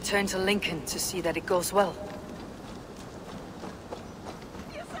should return to Lincoln to see that it goes well.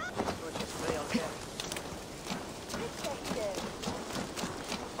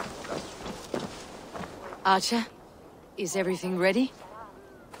 Archer, is everything ready?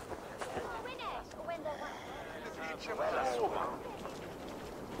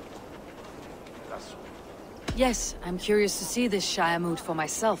 Yes, I'm curious to see this Shire mood for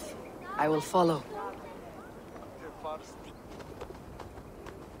myself. I will follow.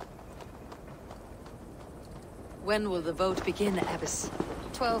 When will the vote begin, Abbess?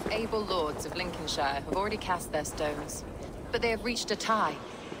 12 able lords of Lincolnshire have already cast their stones, but they have reached a tie.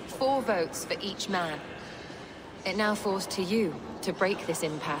 4 votes for each man. It now falls to you to break this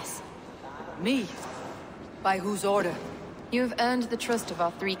impasse. Me? By whose order? You have earned the trust of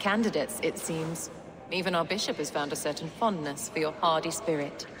our 3 candidates, it seems. Even our bishop has found a certain fondness for your hardy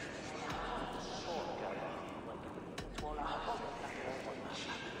spirit.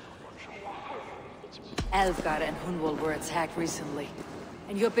 Alfgar and Hunwald were attacked recently,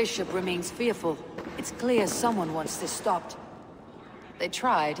 and your bishop remains fearful. It's clear someone wants this stopped. They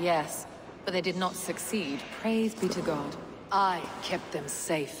tried, yes, but they did not succeed. Praise be to God. I kept them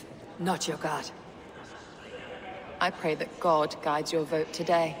safe, not your god. I pray that God guides your vote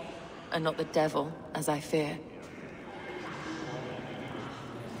today, and not the devil, as I fear.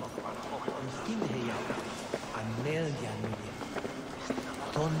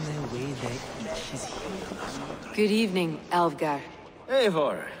 Good evening, Alfgar.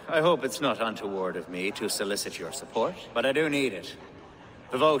 Eivor, I hope it's not untoward of me to solicit your support, but I do need it.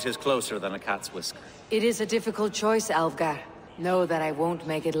 The vote is closer than a cat's whisker. It is a difficult choice, Alfgar. Know that I won't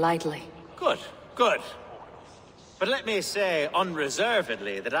make it lightly. Good, good. But let me say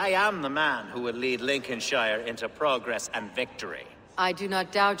unreservedly that I am the man who will lead Lincolnshire into progress and victory. I do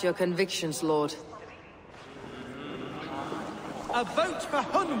not doubt your convictions, Lord. A vote for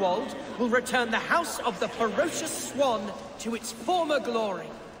Hunwald will return the House of the Ferocious Swan to its former glory.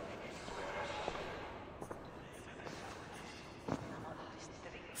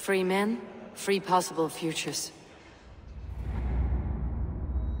 Free men, free possible futures.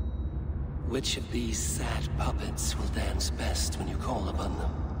 Which of these sad puppets will dance best when you call upon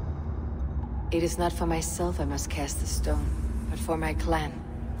them? It is not for myself I must cast the stone, but for my clan.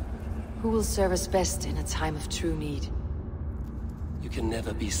 Who will serve us best in a time of true need? You can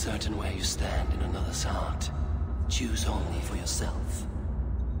never be certain where you stand in another's heart. Choose only for yourself.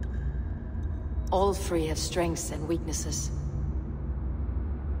 All 3 have strengths and weaknesses.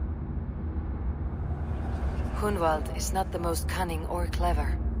 Hunwald is not the most cunning or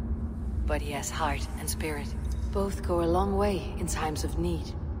clever, but he has heart and spirit. Both go a long way in times of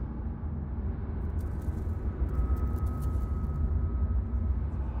need.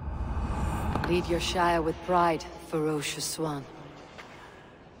 Lead your Shire with pride, ferocious swan.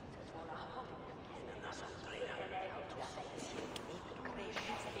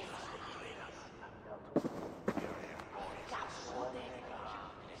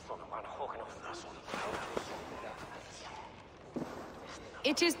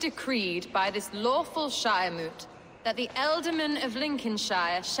 It is decreed by this lawful Shiremoot that the Ealdorman of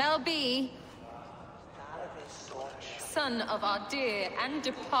Lincolnshire shall be son of our dear and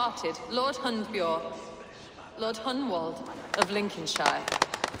departed Lord Hundbjorn, Lord Hunwald of Lincolnshire.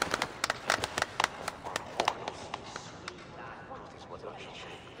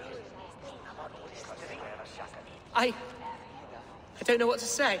 I don't know what to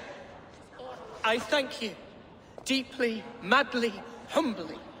say. I thank you. Deeply, madly,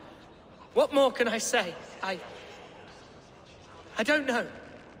 humbly. What more can I say? I don't know.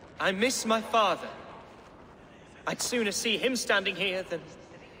 I miss my father. I'd sooner see him standing here than...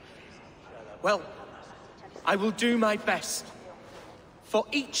 Well, I will do my best. For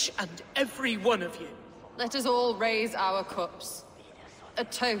each and every one of you. Let us all raise our cups. A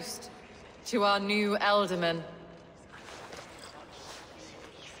toast to our new Ealdorman.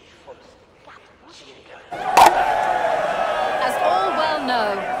 As all well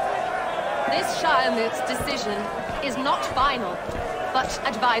know, this Shiremoot's decision is not final, but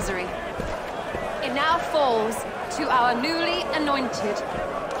advisory. It now falls to our newly anointed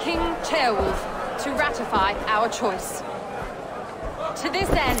King Ceolwulf to ratify our choice. To this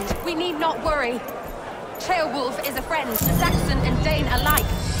end, we need not worry. Ceolwulf is a friend to Saxon and Dane alike,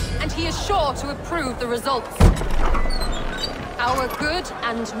 and he is sure to approve the results. Our good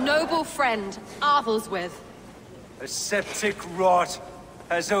and noble friend, Arthelswith. A septic rot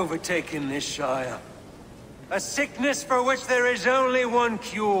has overtaken this Shire. A sickness for which there is only one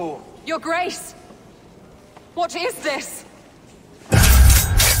cure. Your Grace! What is this?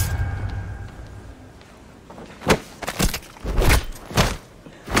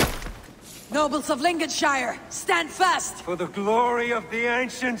 Nobles of Lincolnshire, stand fast! For the glory of the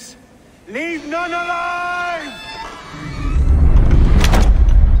ancients, leave none alive!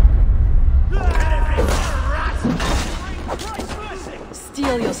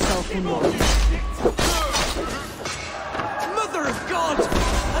 Steel yourself, Immerse. Mother of God!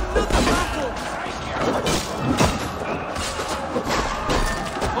 Another battle!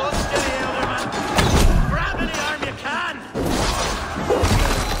 Hold steady, Elderman. Grab any arm you can!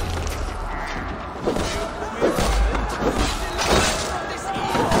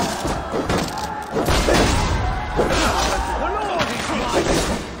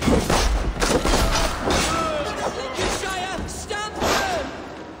 Lincolnshire, stand firm!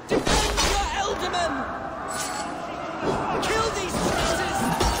 Defend your ealdorman! Kill these traitors!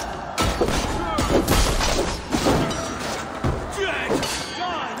 Dead!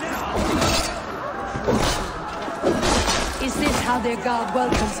 Die now! Is this how their god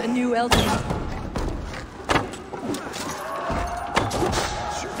welcomes a new ealdorman?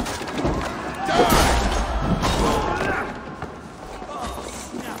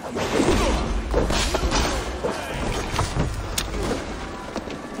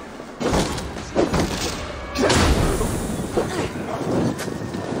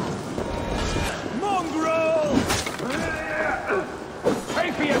 Mongrel!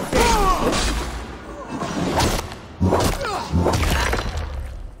 Pay for your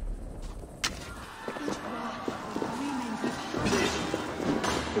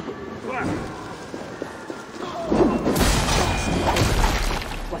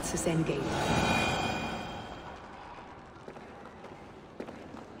What's his endgame?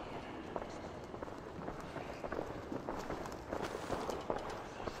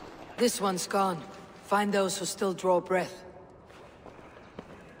 This one's gone. Find those who still draw breath.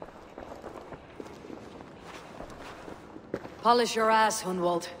 Polish your ass,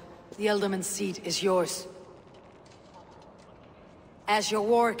 Hunwald. The Ealdorman's seat is yours. As your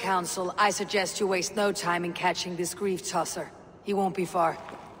war council, I suggest you waste no time in catching this grief tosser. He won't be far.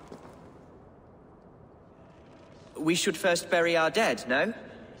 We should first bury our dead, no?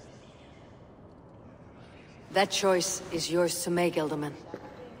 That choice is yours to make, Ealdorman.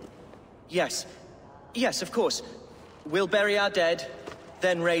 Yes. Yes, of course. We'll bury our dead,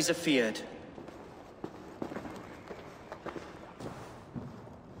 then raise a feared.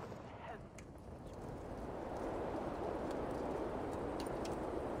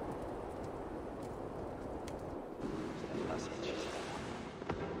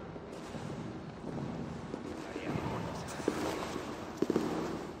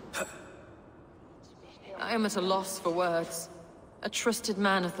 I am at a loss for words. A trusted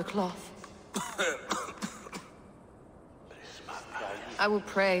man of the cloth. I will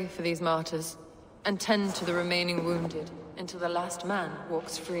pray for these martyrs, and tend to the remaining wounded, until the last man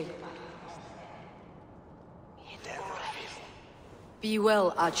walks free. Be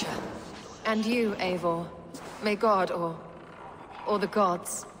well, Archer. And you, Eivor. May God, or the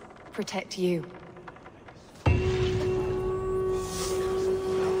gods, protect you.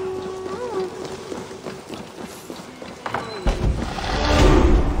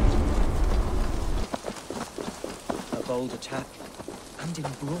 Bold attack, and in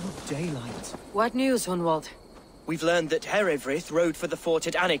broad daylight. What news, Hunwald? We've learned that Eivor rode for the fort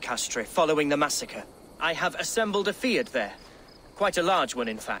at Annikastre following the massacre. I have assembled a feared there. Quite a large one,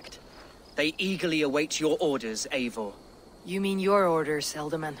 in fact. They eagerly await your orders, Eivor. You mean your orders,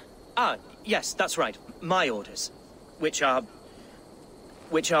 Ealdorman? Ah, yes, that's right. My orders. Which are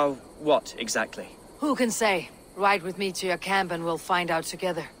what, exactly? Who can say? Ride with me to your camp and we'll find out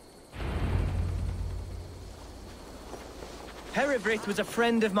together. Eivor was a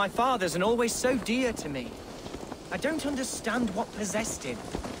friend of my father's and always so dear to me. I don't understand what possessed him.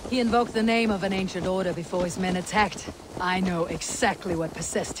 He invoked the name of an ancient order before his men attacked. I know exactly what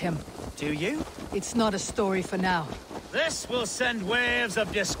possessed him. Do you? It's not a story for now. This will send waves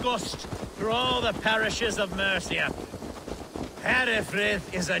of disgust through all the parishes of Mercia. Eivor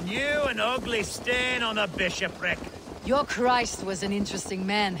is a new and ugly stain on the bishopric. Your Christ was an interesting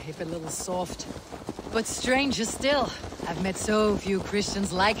man, if a little soft. But stranger still, I've met so few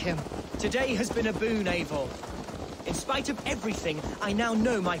Christians like him. Today has been a boon, Eivor. In spite of everything, I now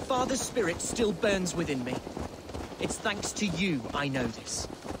know my father's spirit still burns within me. It's thanks to you I know this.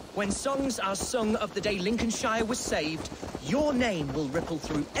 When songs are sung of the day Lincolnshire was saved, your name will ripple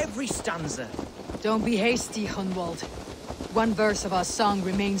through every stanza. Don't be hasty, Hunwald. One verse of our song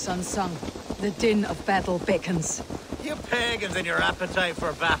remains unsung. The din of battle beckons. You pagans and your appetite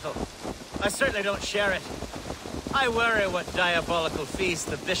for battle. I certainly don't share it. I worry what diabolical feast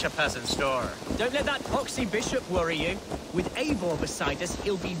the bishop has in store. Don't let that poxy bishop worry you. With Eivor beside us,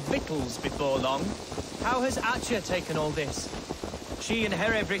 he'll be victuals before long. How has Atcha taken all this? She and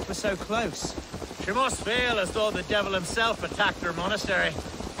Herevrik were so close. She must feel as though the devil himself attacked her monastery.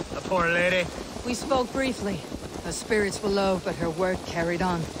 The poor lady. We spoke briefly. Her spirits were low, but her word carried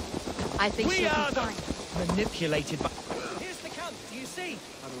on. I think she'll be fine. Manipulated by... Here's the camp, do you see?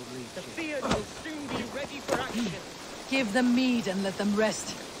 The Fiat will soon be ready for action. Give them mead and let them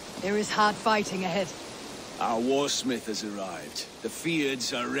rest. There is hard fighting ahead. Our warsmith has arrived. The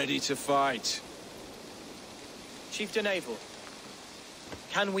Fiads are ready to fight. Chieftain Eivor,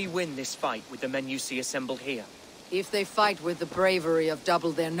 can we win this fight with the men you see assembled here? If they fight with the bravery of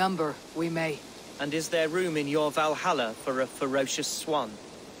double their number, we may. And is there room in your Valhalla for a ferocious swan?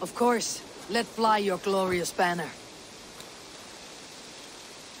 Of course. Let fly your glorious banner.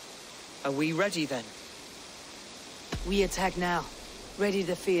 Are we ready then? We attack now. Ready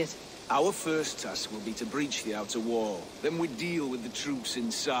to fight. Our first task will be to breach the outer wall. Then we deal with the troops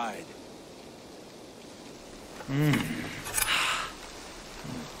inside.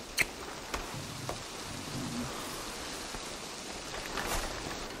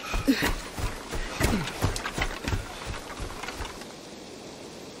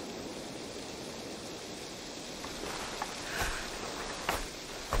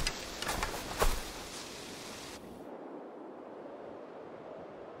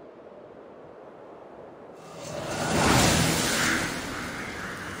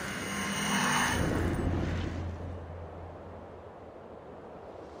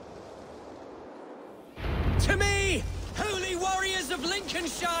 To me, holy warriors of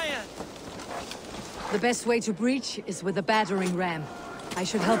Lincolnshire! The best way to breach is with a battering ram. I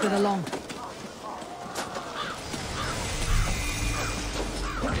should help it along.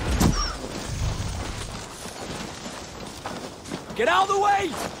 Get out of the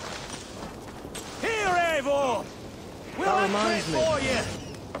way! Here, Eivor! We'll answer it for you!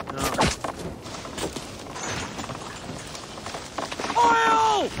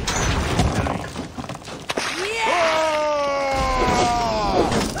 Oil!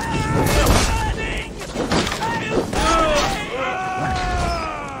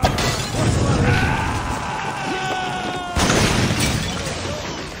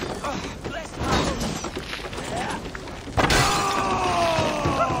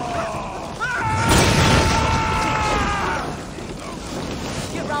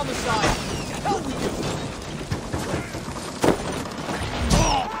 Get round the side! Help me!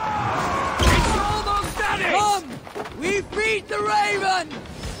 It's almost at it! Come! We beat the Raven!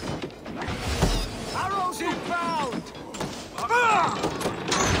 Arrows inbound!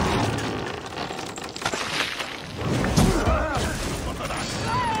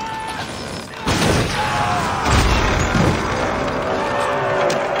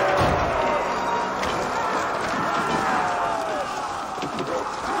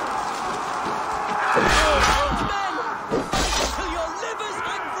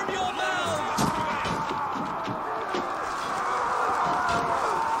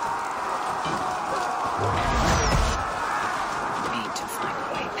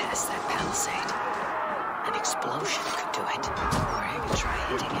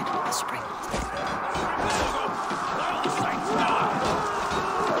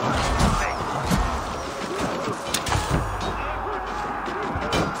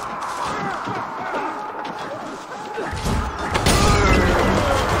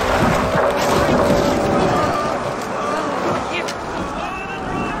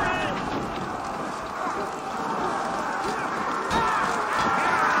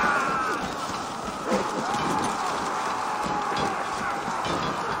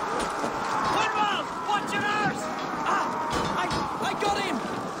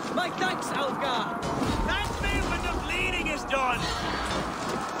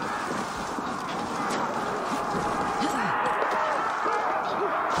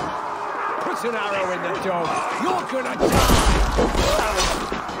 An arrow in the dog. You're gonna die!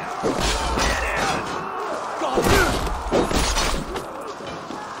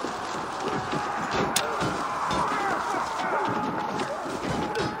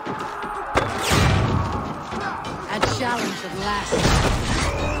 A challenge at last.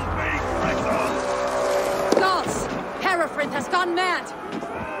 Gods! Hereford has gone mad!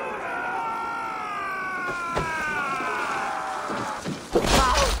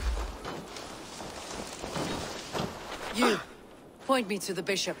 You, point me to the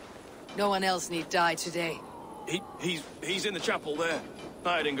bishop. No one else need die today. He's in the chapel there,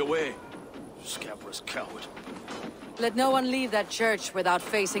 hiding away. Scabrous coward. Let no one leave that church without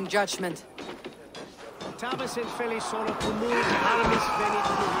facing judgment. Tavis in Philly solo comune armis venit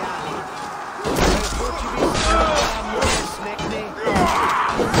furiali.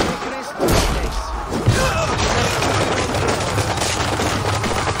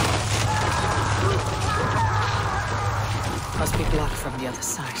 Must be blocked from the other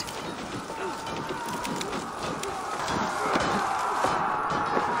side.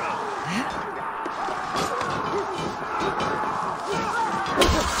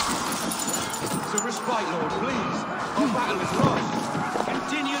 To respite, Lord, please. Our battle is lost.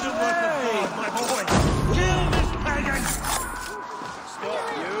 Continue the work of God, my boy. Kill this pagan! Stop,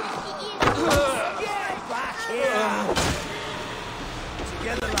 you. Get back here!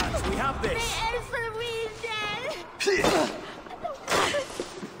 Together, lads, we have this.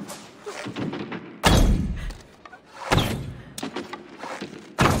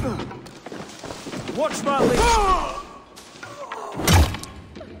 Watch that lead!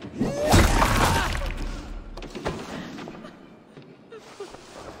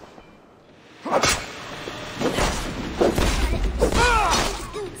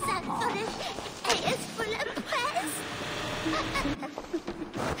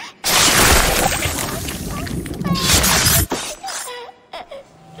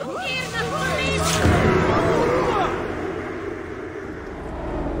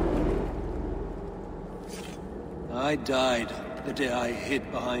 I died the day I hid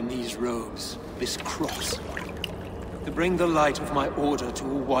behind these robes, this cross. To bring the light of my order to a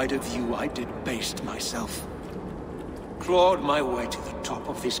wider view, I debased myself. Clawed my way to the top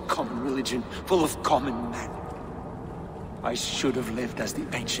of this common religion, full of common men. I should have lived as the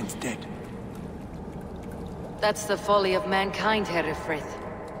ancients did. That's the folly of mankind, Herefrith.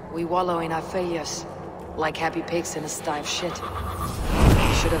 We wallow in our failures, like happy pigs in a sty of shit.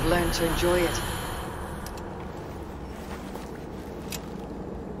 We should have learned to enjoy it.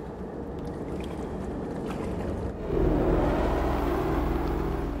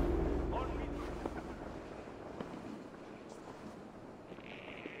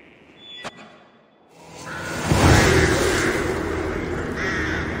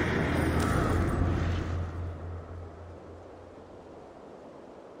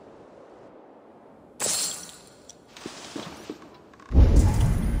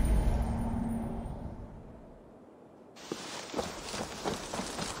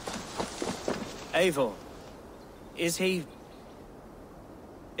 Eivor, is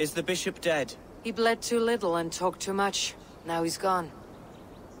the bishop dead? He bled too little and talked too much. Now he's gone.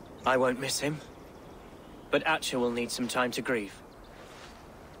 I won't miss him. But Atcha will need some time to grieve.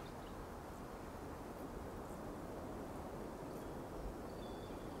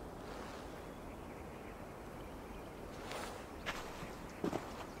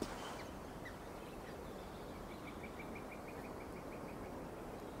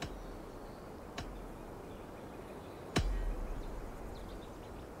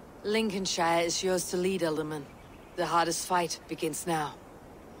 Lincolnshire is yours to lead, Elderman. The hardest fight begins now.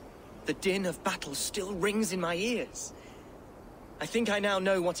 The din of battle still rings in my ears. I think I now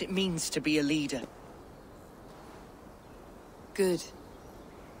know what it means to be a leader. Good.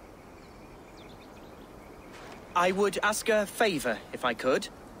 I would ask a favor, if I could.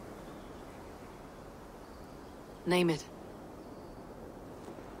 Name it.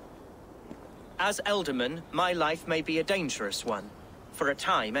 As Elderman, my life may be a dangerous one. For a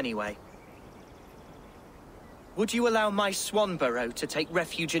time, anyway. Would you allow my Swanborough to take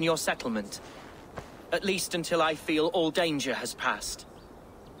refuge in your settlement? At least until I feel all danger has passed.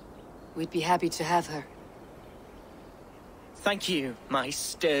 We'd be happy to have her. Thank you, my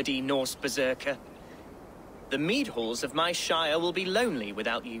sturdy Norse berserker. The mead halls of my shire will be lonely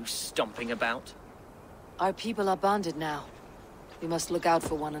without you stomping about. Our people are bonded now. We must look out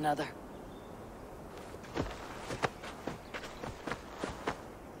for one another.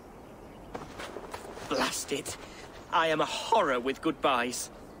 Blast it. I am a horror with goodbyes.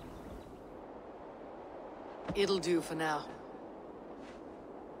 It'll do for now.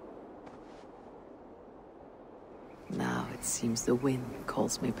 Now it seems the wind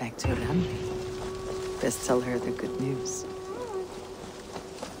calls me back to Randi. Best tell her the good news.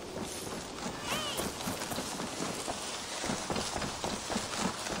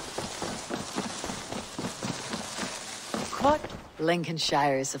 What?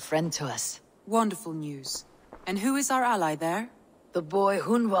 Lincolnshire is a friend to us. Wonderful news. And who is our ally there? The boy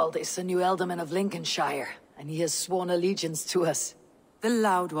Hunwald is the new Alderman of Lincolnshire, and he has sworn allegiance to us. The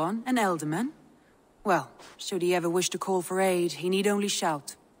loud one, an Alderman? Well, should he ever wish to call for aid, he need only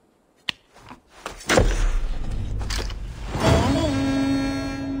shout.